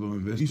do his little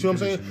investigation. You see what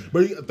I'm saying?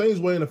 But things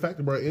weigh in the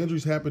factor, bro.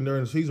 Injuries happen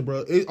during the season,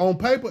 bro. On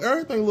paper,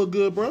 everything look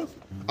good, bro.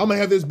 I'm going to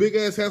have this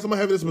big-ass house. I'm going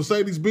to have this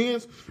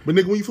Mercedes-Benz. But,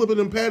 nigga, when you flipping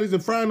them patties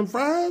and frying them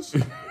fries,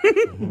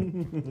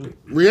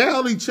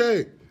 reality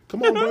check.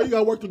 Come on, bro. You got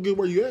to work to get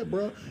where you at,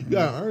 bro. You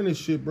got to earn this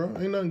shit, bro.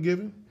 Ain't nothing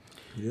given.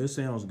 Yeah, it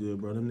sounds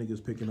good, bro. Them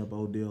niggas picking up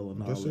Odell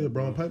and all That's it,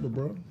 bro. On paper,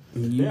 bro.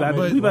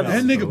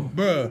 That nigga,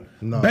 bro.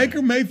 No.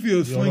 Baker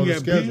Mayfield swing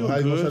at Bill. How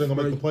you going to say they're going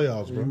to make the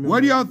playoffs, bro?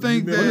 Where do y'all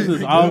think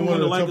that? All one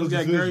of the Lakers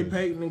got Gary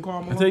Payton and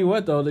Carmelo. I tell you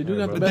what, though, they do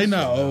got the best. They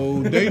not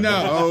old. They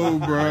not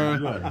old,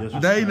 bro.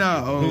 They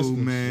not old,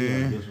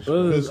 man.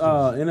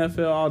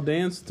 NFL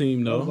all-dance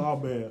team, though. That was all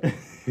bad.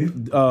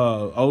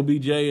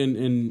 OBJ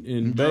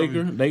and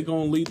Baker, they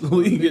gonna lead the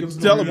league in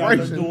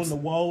celebrations. Doing the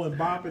wall and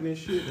bopping and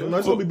shit.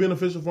 That's gonna be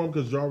beneficial for him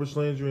because Jarvis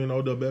Landry and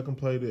Odell Beckham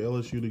played at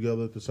LSU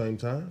together at the same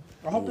time.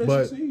 I hope they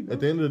succeed.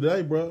 At the end of the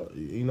day, bro,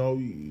 you know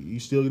you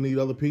still need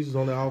other pieces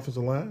on the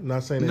offensive line.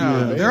 Not saying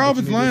that their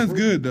offensive line's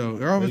good though.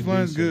 Their offensive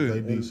line's good. They're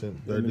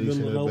decent. They're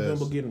decent at November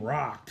best. getting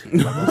rocked.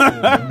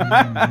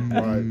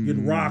 Right.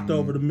 Getting rocked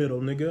over the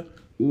middle, nigga.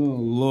 Oh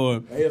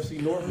Lord.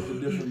 AFC North is a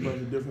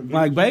different.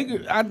 Like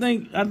Baker, I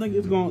think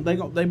it's going.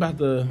 They about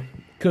to,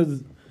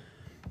 cause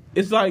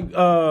it's like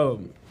I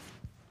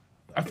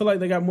feel like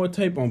they got more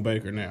tape on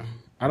Baker now.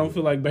 I don't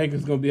feel like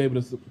Baker's gonna be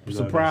able to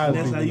surprise.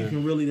 That's how you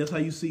can really. That's how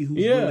you see who's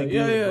really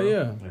good.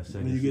 Yeah.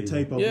 When you get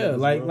tape on. Yeah,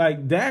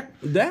 like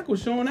Dak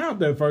was showing out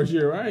that first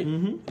year, right?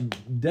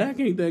 Mm-hmm. Dak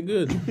ain't that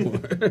good anymore.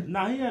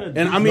 Nah, he had a.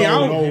 And I mean, I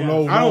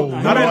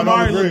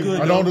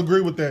don't agree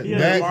with that.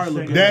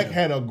 Dak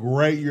had a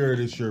great year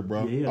this year,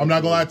 bro. I'm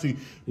not gonna lie to you,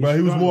 bro.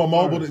 He was more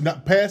mobile,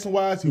 not passing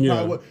wise. He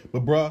probably was,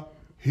 but bro.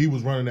 He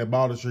was running that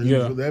ball this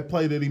year. That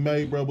play that he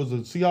made, bro, was the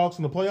Seahawks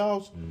in the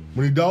playoffs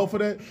when he dove for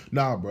that.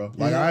 Nah, bro.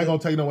 Like I ain't gonna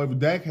take no way, but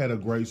Dak had a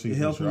great season. It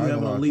helps when you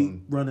have an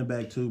elite running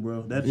back too,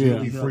 bro. That's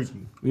really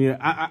freaky.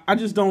 Yeah, I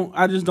just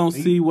don't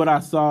see what I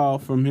saw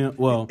from him.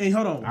 Well, hey,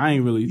 hold on. I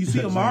ain't really. You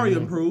see Amari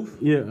improve?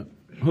 Yeah.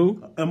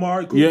 Who?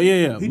 Amari.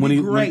 Yeah. He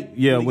did great.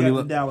 When he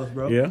got to Dallas,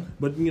 bro. Yeah.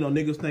 But you know,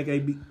 niggas think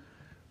AB.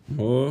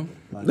 What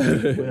I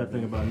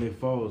think about Nick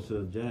Foles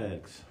to the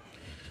Jags.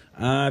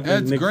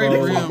 That's Nick great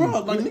for him,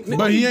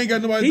 but he ain't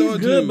got nobody. He's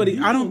good, but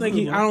I don't think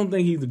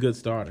he's a good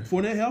starter.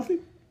 Fournette healthy?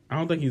 I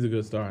don't think he's a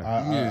good starter.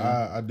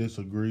 I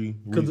disagree.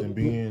 Reason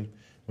being,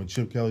 when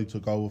Chip Kelly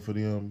took over for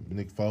them,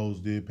 Nick Foles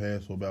did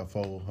pass for about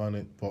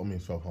 4,000. I'm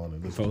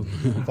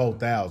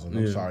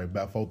sorry,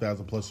 about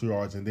 4,000 plus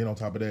yards, and then on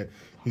top of that,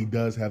 he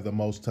does have the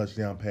most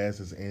touchdown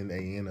passes in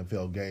a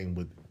NFL game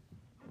with,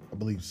 I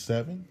believe,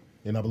 7,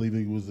 and I believe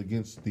he was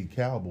against the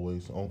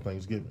Cowboys on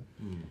Thanksgiving.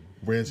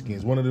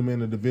 Redskins, one of them in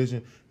the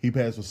division, he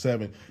passed for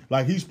 7.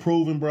 Like, he's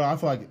proven, bro. I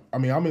feel like,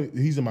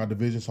 he's in my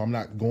division, so I'm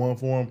not going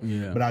for him.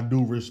 Yeah. But I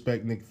do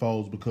respect Nick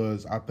Foles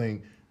because I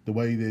think the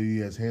way that he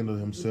has handled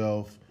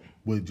himself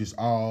with just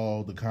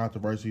all the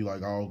controversy,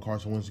 like,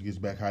 Carson Wentz gets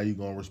back, how you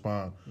going to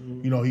respond?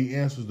 Mm-hmm. You know, he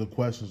answers the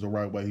questions the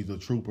right way. He's a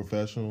true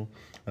professional.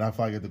 And I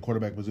feel like at the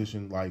quarterback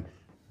position, like,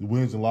 the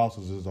wins and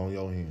losses is on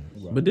your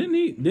hands. But didn't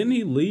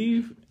he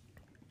leave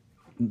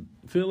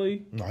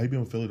Philly? No, he been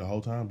with Philly the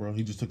whole time, bro.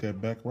 He just took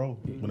that back row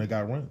when they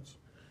got runs.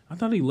 I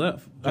thought he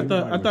left. I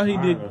thought he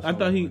did. I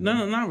thought he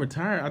not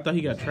retired. I thought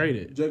he got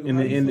traded and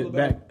then ended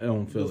back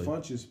on Philly. The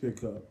Funches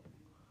pick up.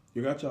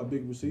 You got y'all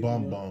big receiver.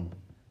 Bum.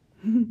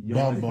 You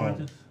don't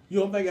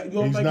think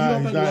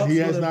he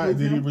has not.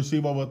 Did he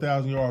receive over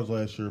 1,000 yards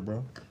last year,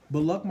 bro? But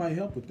Luck might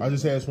help with that. I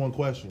just asked one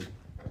question.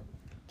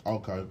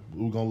 Okay,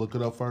 we're gonna look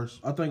it up first.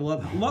 I think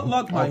Luck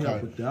might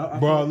help with that.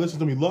 Bro, listen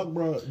to me. Luck,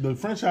 bro, the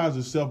franchise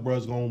itself, bro,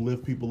 is gonna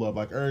lift people up.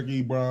 Like Eric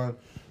Ebron,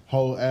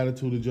 whole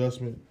attitude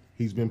adjustment.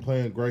 He's been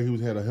playing great.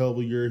 He had a hell of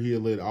a year. He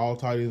had led all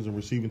tight ends and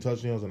receiving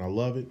touchdowns, and I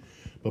love it.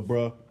 But,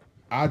 bro,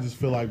 I just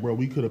feel like, bro,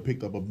 we could have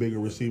picked up a bigger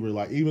receiver.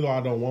 Like, even though I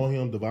don't want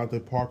him,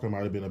 Devontae Parker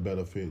might have been a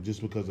better fit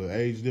just because of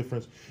age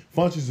difference.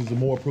 Funches is a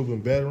more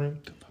proven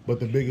veteran. But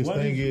the biggest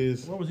thing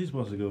is... Where was he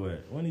supposed to go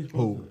at? When he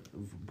supposed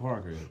to...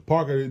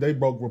 Parker, they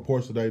broke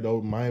reports today,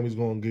 though. Miami's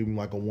going to give him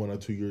like a 1 or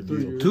 2 year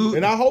deal.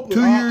 And I hope... 2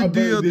 year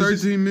deal,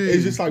 $13 million.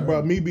 It's just like,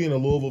 bro, me being a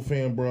Louisville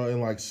fan, bro, and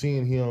like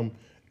seeing him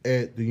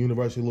at the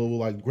University of Louisville,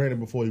 like granted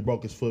before he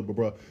broke his foot, but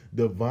bro,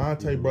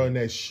 Devontae, bro, in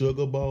that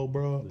Sugar Bowl,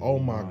 bro, oh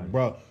my,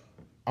 bro.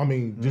 I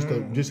mean,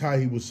 just how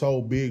he was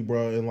so big,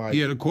 bro, and like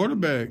the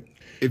quarterback.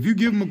 If you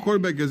give him a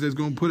quarterback that's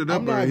going to put it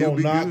up, I'm not he'll going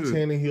be to knock good.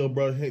 Tannehill,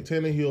 bro.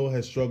 Tannehill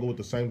has struggled with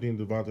the same thing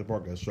Devontae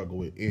Parker has struggled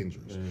with,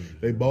 injuries.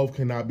 They both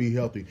cannot be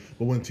healthy.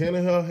 But when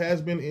Tannehill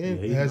has been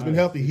been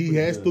healthy, he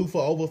has threw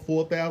for over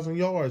 4,000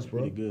 yards,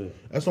 bro. Pretty good.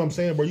 That's what I'm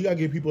saying, bro. You got to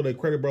give people that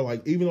credit, bro.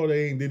 Like, even though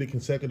they ain't did a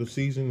consecutive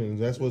season, and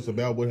that's what it's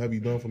about, what have you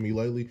done for me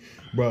lately,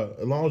 bro,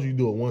 as long as you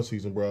do it one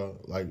season, bro,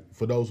 like,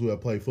 for those who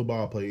have played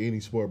football, play any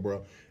sport,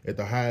 bro, at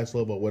the highest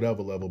level,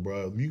 whatever level,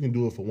 bro, if you can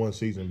do it for one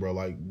season, bro,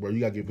 like, bro, you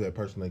got to give that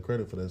person that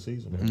credit for that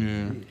season,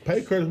 bro.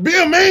 Pay credit. Be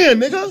a man,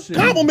 nigga.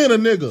 Compliment a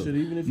nigga. Shit,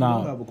 even if you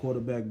don't have a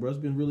quarterback, bro, it's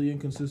been really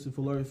inconsistent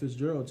for Larry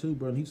Fitzgerald, too,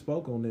 bro, and he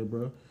spoke on that,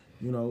 bro.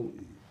 You know,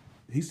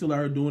 he's still out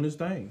here doing his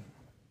thing.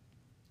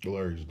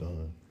 Larry's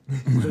done.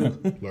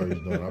 Larry's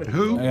done.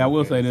 Who? Hey, I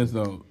will say this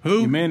though.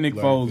 Who? Your man Nick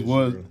Foles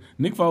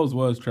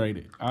was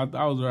traded. I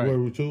was right. Where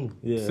were two?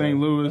 Yeah, St.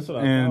 Louis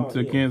and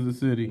to Kansas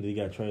City. He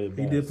got traded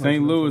back. He did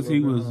St. Louis,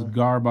 he was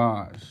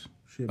garbage.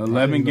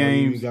 11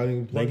 games.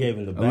 They gave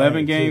him the bag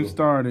 11 games too.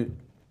 started,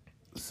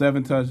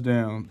 7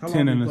 touchdowns, How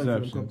 10 long did he play for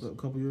interceptions. them?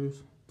 Couple years?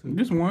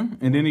 Just one,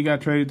 and then he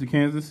got traded to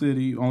Kansas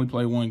City. Only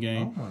played one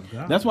game. Oh my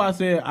God. That's why I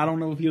said I don't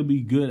know if he'll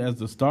be good as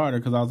the starter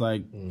because I was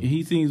like,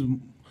 he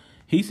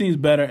seems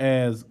better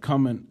as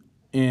coming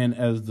in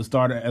as the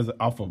starter as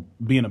off of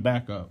being a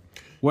backup.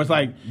 Where it's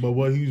like, but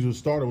what he was a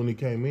starter when he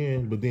came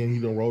in, but then he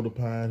done rolled the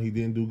pine. He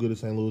didn't do good at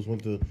St. Louis.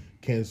 Went to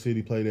Kansas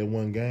City, played that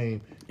one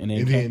game, and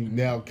then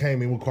now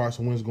came in with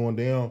Carson Wentz going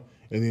down.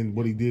 And then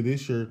what he did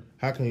this year,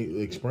 how can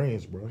he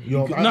experience, bro? You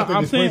know,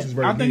 I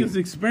think it's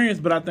experience,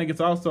 but I think it's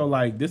also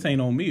like this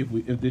ain't on me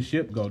if this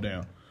ship go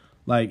down.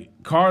 Like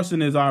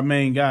Carson is our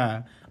main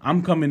guy.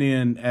 I'm coming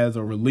in as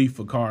a relief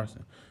for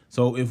Carson.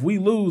 So if we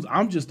lose,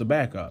 I'm just a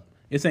backup.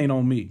 This ain't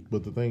on me.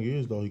 But the thing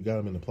is, though, he got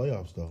him in the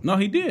playoffs, though. No,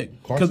 he did.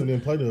 Carson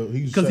didn't play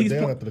he was shut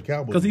down after the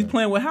Cowboys. Because he's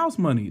playing with house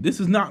money. This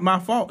is not my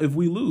fault if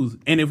we lose.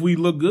 And if we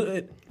look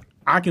good,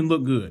 I can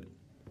look good.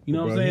 You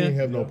know what I'm saying? He didn't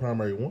have no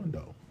primary one,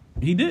 though.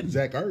 He did.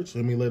 Zach Ertz,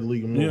 led the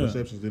league in more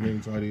receptions than any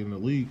tight end in the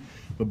league.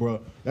 But,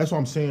 bro, that's what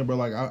I'm saying, bro.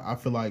 Like, I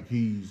feel like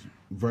he's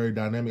very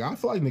dynamic. I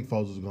feel like Nick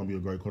Foles is going to be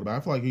a great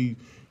quarterback. I feel like he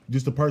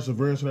just the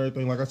perseverance and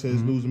everything. Like I said,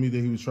 it's news to me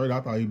that he was traded. I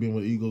thought he'd been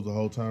with Eagles the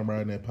whole time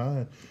riding that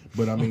pine.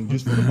 But, I mean,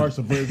 just for the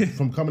perseverance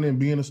from coming in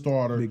being a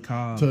starter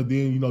to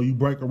then, you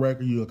break a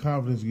record, your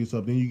confidence gets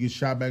up. Then you get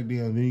shot back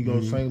down. Then you go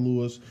to St.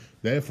 Louis.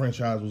 That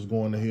franchise was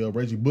going to hell.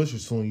 Reggie Bush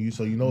is suing you,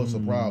 so you know it's a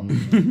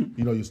problem.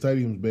 Your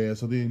stadium's bad.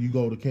 So then you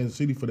go to Kansas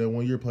City for that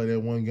 1 year, play that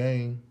one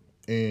game,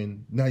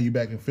 and now you're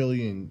back in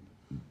Philly. And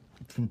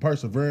from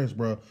perseverance,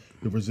 bro,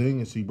 the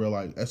resiliency, bro,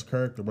 like, that's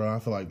character, bro. I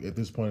feel like at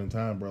this point in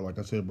time, bro, like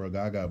I said, bro,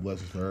 God got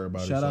blessings for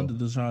everybody. Shout out to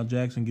Deshaun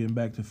Jackson getting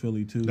back to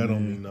Philly, too. That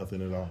don't mean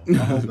nothing at all.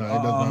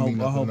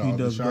 I hope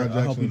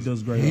he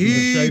does great.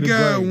 He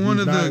got one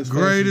of the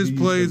greatest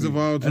plays of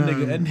all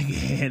time. That nigga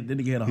had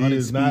 100 He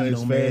is not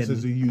as fast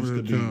as he used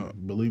to be, Real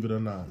believe it or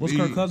not. What's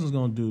Kirk Cousins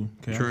going to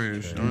do?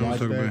 Trash. Don't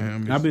talk about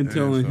him. I've been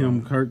telling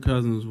him Kirk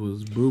Cousins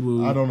was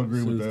boo-boo. I don't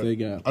agree with since that. they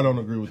got. I don't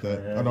agree with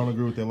that. I don't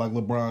agree with that. Like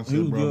LeBron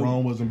said, bro,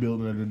 Rome wasn't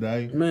building it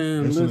today.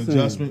 Man, it's listen. an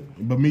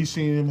adjustment. But me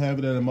seeing him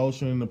having that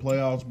emotion in the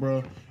playoffs,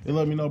 bro, it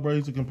let me know, bro,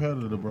 he's a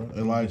competitor, bro.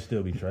 And Like,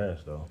 still be trash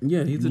though.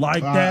 Yeah, he's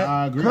like that.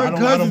 I agree. Kirk I don't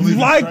Cousins believe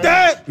he's like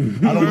trash. that.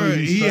 I don't believe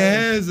he's He trash.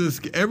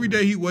 has every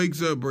day he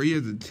wakes up, bro. He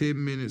has a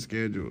 10-minute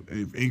schedule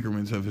of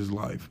increments of his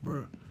life,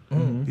 bro.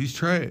 He's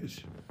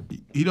trash.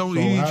 He don't.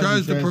 So he how's tries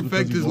he to trash? perfect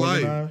Because his he's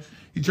life. organized?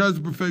 He tries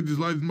to perfect his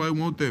life. Somebody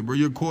want that, bro.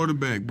 You're a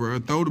quarterback, bro.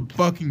 Throw the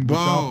fucking But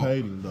y'all ball.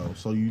 paid him though,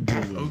 so you do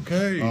it.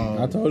 Okay.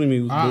 I told him he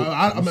was good.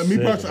 I mean, me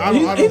personally,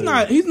 He's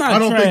not I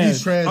don't trash. think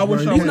he's trash. I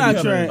wish bro. I He's would not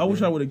have trash. I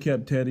wish I would have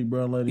kept Teddy,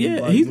 bro. And let him, Yeah,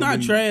 like, he's not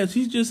really- trash.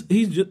 He's just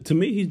to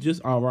me, he's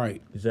just all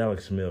right. He's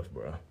Alex Smith,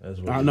 bro. That's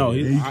what I know.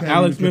 he is. You can't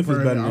Alex even Smith is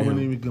compare better him. I than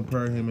wouldn't him. even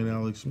compare him and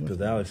Alex Smith.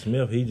 Because Alex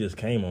Smith, he just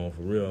came on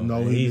for real. No,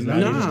 And he's not.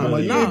 Nah,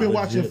 You ain't been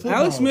watching football.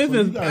 Alex Smith so you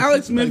is gotta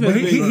Alex sit Smith back.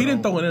 is But he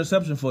didn't throw an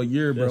interception for a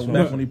year, bro.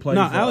 Back when he played.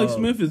 No, for, Alex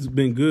Smith has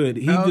been good.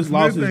 He Alex just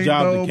lost Smith his ain't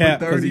job throw to Cap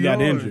but because he 30 got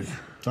yards. injured.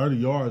 30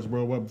 yards,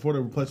 bro. Before they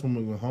replaced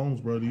him with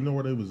Holmes, bro. Do you know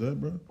where they was at,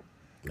 bro?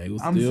 They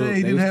was I'm still, saying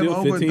he they didn't was have still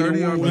over 15 30 and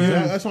yards. one.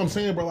 Yeah, that's what I'm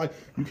saying, bro. Like,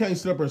 you can't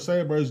sit up and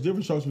say it, bro. It's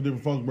different strokes for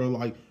different folks, bro.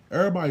 Like,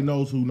 everybody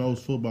knows who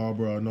knows football,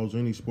 bro, knows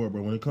any sport,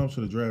 bro. When it comes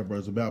to the draft, bro,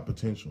 it's about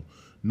potential.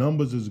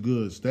 Numbers is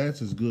good.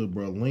 Stats is good,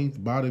 bro.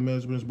 Length, body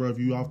measurements, bro. If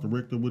you off the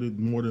Richter with it,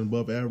 more than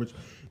above average.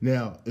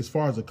 Now, as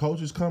far as the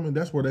coaches coming,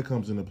 that's where that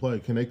comes into play.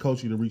 Can they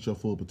coach you to reach your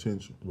full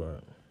potential? Right.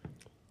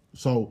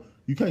 So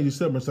you can't just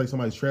sit up and say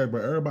somebody's trash,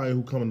 bro. Everybody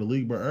who come in the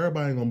league, bro,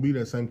 everybody ain't gonna be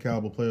that same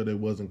caliber player they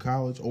was in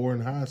college or in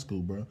high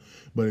school, bro.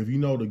 But if you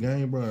know the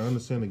game, bro, and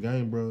understand the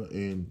game, bro,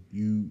 and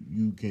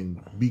you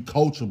can be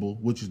coachable,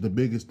 which is the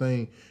biggest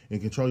thing,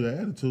 and control your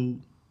attitude,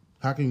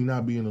 how can you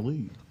not be in the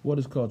league? What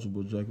is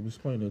coachable, Jacob?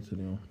 Explain that to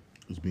them.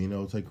 It's being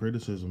able to take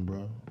criticism,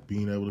 bro.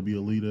 Being able to be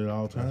a leader at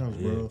all times,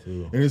 big, bro.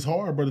 too. And it's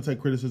hard, bro, to take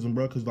criticism,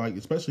 bro, because, like,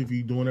 especially if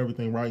you're doing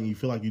everything right and you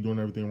feel like you're doing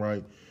everything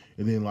right,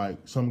 and then like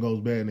something goes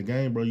bad in the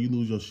game, bro, you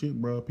lose your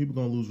shit, bro. People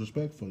gonna lose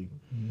respect for you.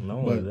 Not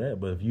only that,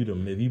 but if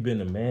you've been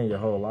the man your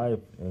whole life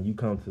and you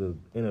come to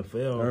the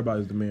NFL,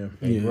 everybody's the man.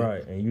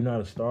 Right, and you're not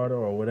a starter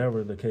or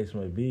whatever the case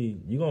may be,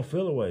 you gonna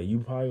feel away. You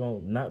probably gonna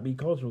not be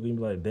coachable. You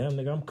be like, damn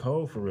nigga, I'm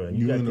cold for real.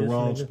 You in the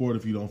wrong sport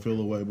if you don't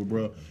feel away, but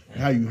bro,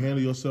 how you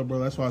handle yourself, bro.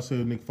 That's why I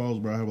said Nick Foles,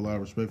 bro. I have a lot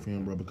of respect for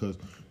him, bro, because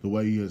the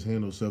way he has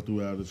handled himself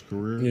throughout his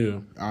career,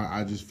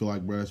 I just feel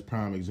like, bro, that's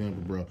prime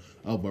example, bro,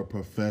 of a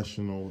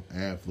professional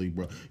athlete,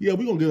 bro. Yeah,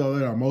 we gonna get all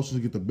that our emotions,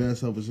 get the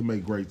best of us, and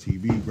make great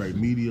TV, great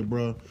media,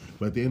 bro.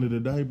 But at the end of the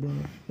day, bro,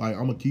 like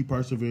I'm gonna keep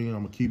persevering,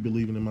 I'm gonna keep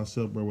believing in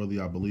myself, bro, whether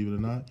y'all believe it or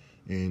not.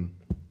 And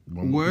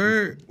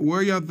where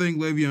y'all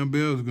think Le'Veon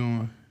Bell's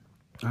going?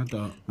 I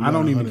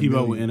don't even keep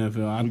up with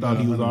NFL. I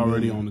thought he was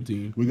already on the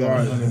team. We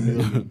got $100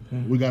 million.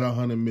 We got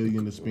 $100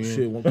 million to spend.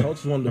 Shit, when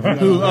coaches want to they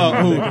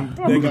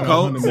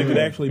could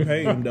actually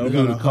pay him though. We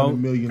got $100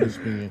 million to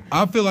spend.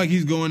 I feel like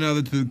he's going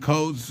either to the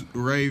Colts,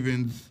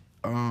 Ravens.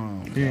 He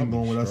ain't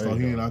going with us, so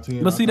he ain't our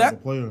team. But see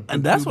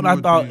and that's what I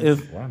thought.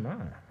 Why not?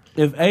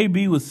 If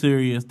AB was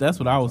serious, that's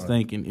what I was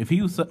thinking. If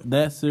he was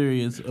that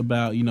serious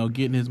about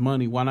getting his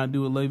money, why not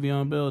do what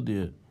Le'Veon Bell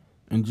did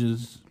and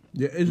just.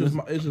 Yeah, it's just.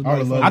 I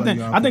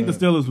think the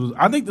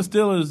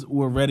Steelers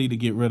were ready to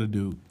get rid of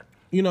dude.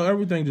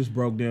 Everything just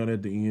broke down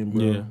at the end,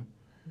 bro. Yeah.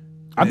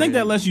 I think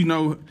that lets you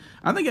know.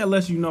 I think that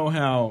lets you know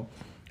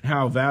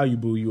how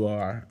valuable you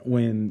are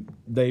when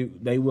they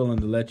willing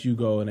to let you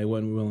go and they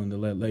wasn't willing to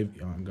let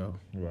Le'Veon go.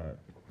 Right.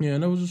 Yeah,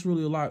 and there was just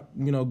really a lot,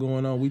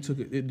 going on. We took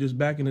it just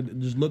back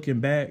just looking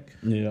back.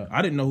 Yeah,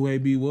 I didn't know who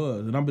AB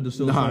was, and I've been the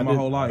Steelers my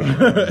whole life.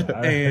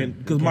 And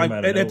because Mike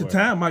at the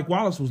time, Mike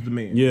Wallace was the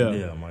man.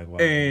 Yeah, Mike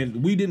Wallace.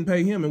 And we didn't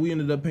pay him, and we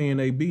ended up paying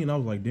AB, and I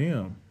was like,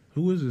 damn.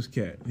 Who is this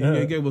cat?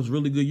 He gave us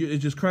really good.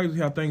 It's just crazy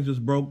how things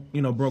just broke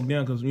down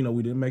because we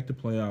didn't make the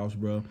playoffs,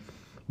 bro.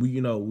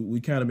 We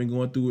kind of been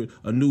going through it.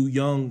 A new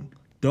young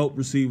dope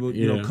receiver,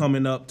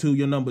 coming up to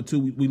your number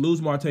 2. We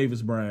lose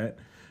Martavis Bryant.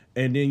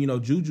 And then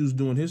Juju's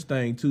doing his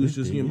thing too. It's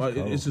just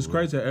it's just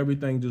crazy how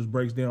everything just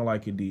breaks down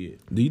like it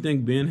did. Do you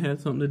think Ben had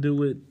something to do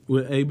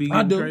with AB?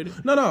 I do.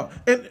 Traded? No,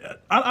 and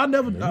I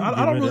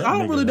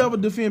don't really never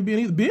defend Ben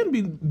either.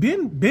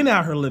 Ben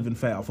out here living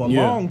foul for a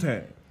long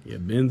time. Yeah,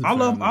 Ben's. I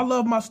love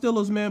my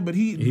Steelers, man, but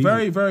he's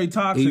very, very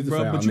toxic,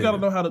 bro. But you got to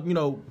know how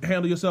to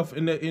handle yourself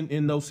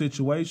in those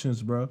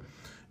situations, bro.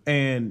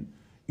 And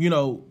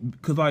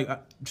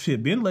because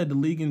Ben led the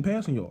league in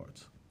passing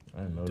yards.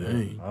 I didn't know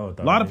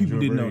that. A lot of people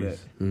didn't know that.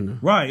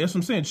 Mm-hmm. Right, that's what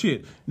I'm saying.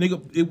 Shit,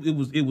 nigga,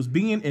 it was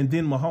Ben and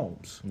then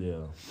Mahomes. Yeah,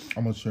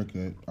 I'm gonna check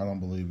that. I don't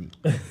believe it.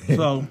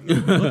 So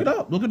look it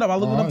up. I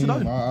looked it up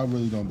today. I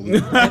really don't believe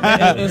it.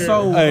 and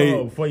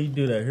so, before you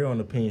do that, here on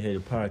the Opinion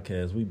Hater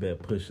Podcast, we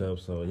bet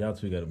push-ups. So y'all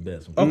two got to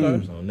bet some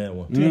push-ups on that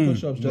one. 10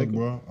 push-ups, Jacob.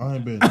 Bro, I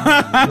ain't betting. You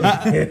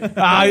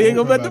ain't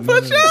gonna bet the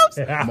push-ups?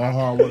 My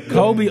hard work.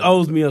 Kobe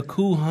owes me a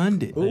cool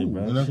 $100. Hey,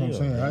 bro, and that's what I'm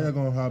saying. How y'all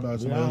gonna hop out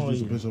somebody else do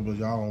some push-ups, but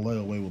y'all don't lay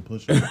away with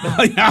push-ups?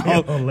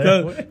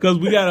 Because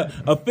we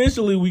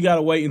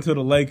gotta wait until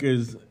the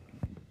Lakers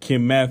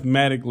can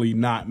mathematically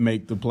not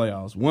make the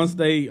playoffs. Once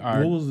they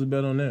are, what was the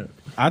bet on that?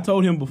 I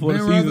told him before the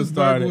season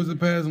started. Was the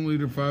passing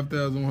leader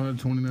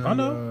 5,129 I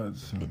know.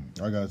 yards.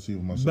 I gotta see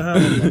it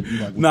myself.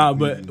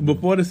 But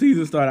before the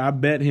season started, I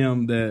bet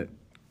him that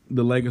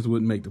the Lakers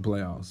wouldn't make the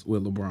playoffs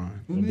with LeBron.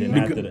 And then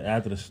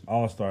after the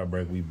All-Star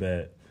break, we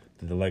bet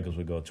that the Lakers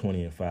would go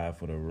 20-5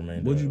 for the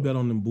remainder. What'd you bet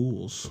on them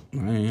Bulls?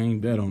 I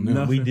ain't bet on them.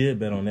 No, we did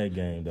bet on that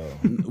game though.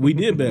 We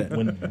did bet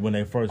when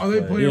they first. Are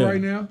they playing right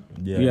now?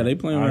 Yeah, they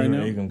playing right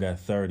now. Ingram got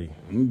 30.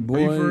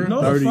 Boy,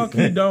 no, 30. The fuck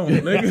he don't.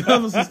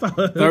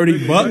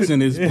 $30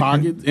 in his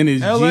pocket, in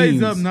his LA's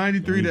jeans. Up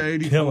 93 to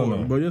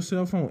 84. Bro, your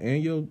cell phone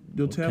and your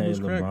tablet's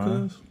cracked,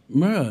 cuz.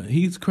 Bruh,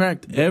 he's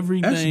cracked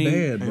everything. That's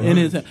bad, bro. In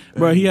his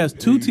bro, he has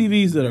 2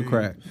 TVs that are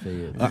cracked,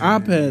 an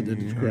iPad that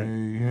is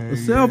cracked, a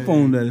cell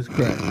phone that is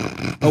cracked,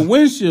 a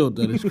windshield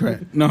that is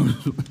cracked. No,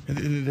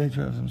 they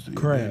try some shit.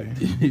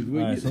 Cracked.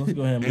 All right, so let's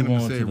go ahead and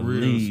move on to the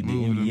lead, the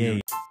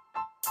NBA.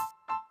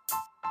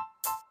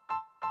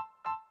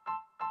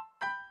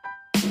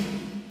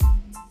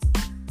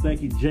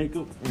 Thank you,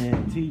 Jacob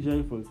and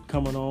TJ, for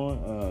coming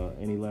on.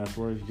 Any last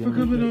words, for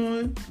coming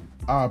on?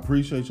 I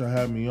appreciate y'all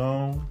having me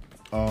on.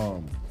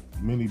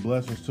 Many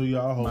blessings to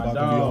y'all. Hope I can be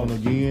on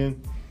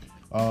again.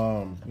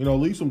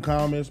 Leave some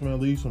comments, man.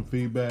 Leave some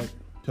feedback.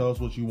 Tell us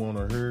what you want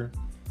to hear.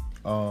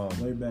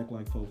 Lay back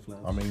like 4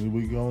 flats. I mean,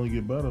 we can only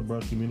get better,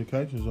 bro.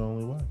 Communication's the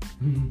only way.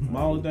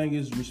 My only thing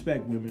is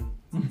respect women.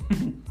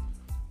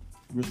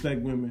 Respect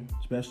women,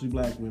 especially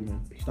black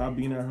women. Stop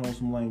being out here on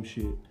some lame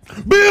shit.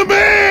 Be a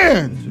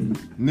man,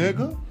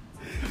 nigga.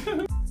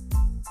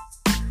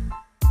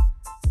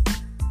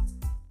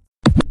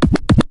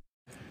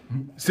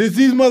 Since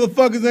these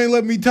motherfuckers ain't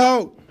let me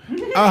talk,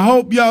 I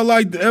hope y'all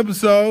liked the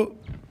episode.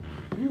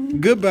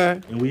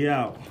 Goodbye. And we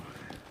out.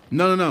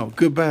 No.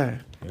 Goodbye.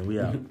 And we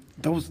out.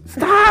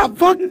 Stop.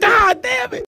 Fuck. God damn it.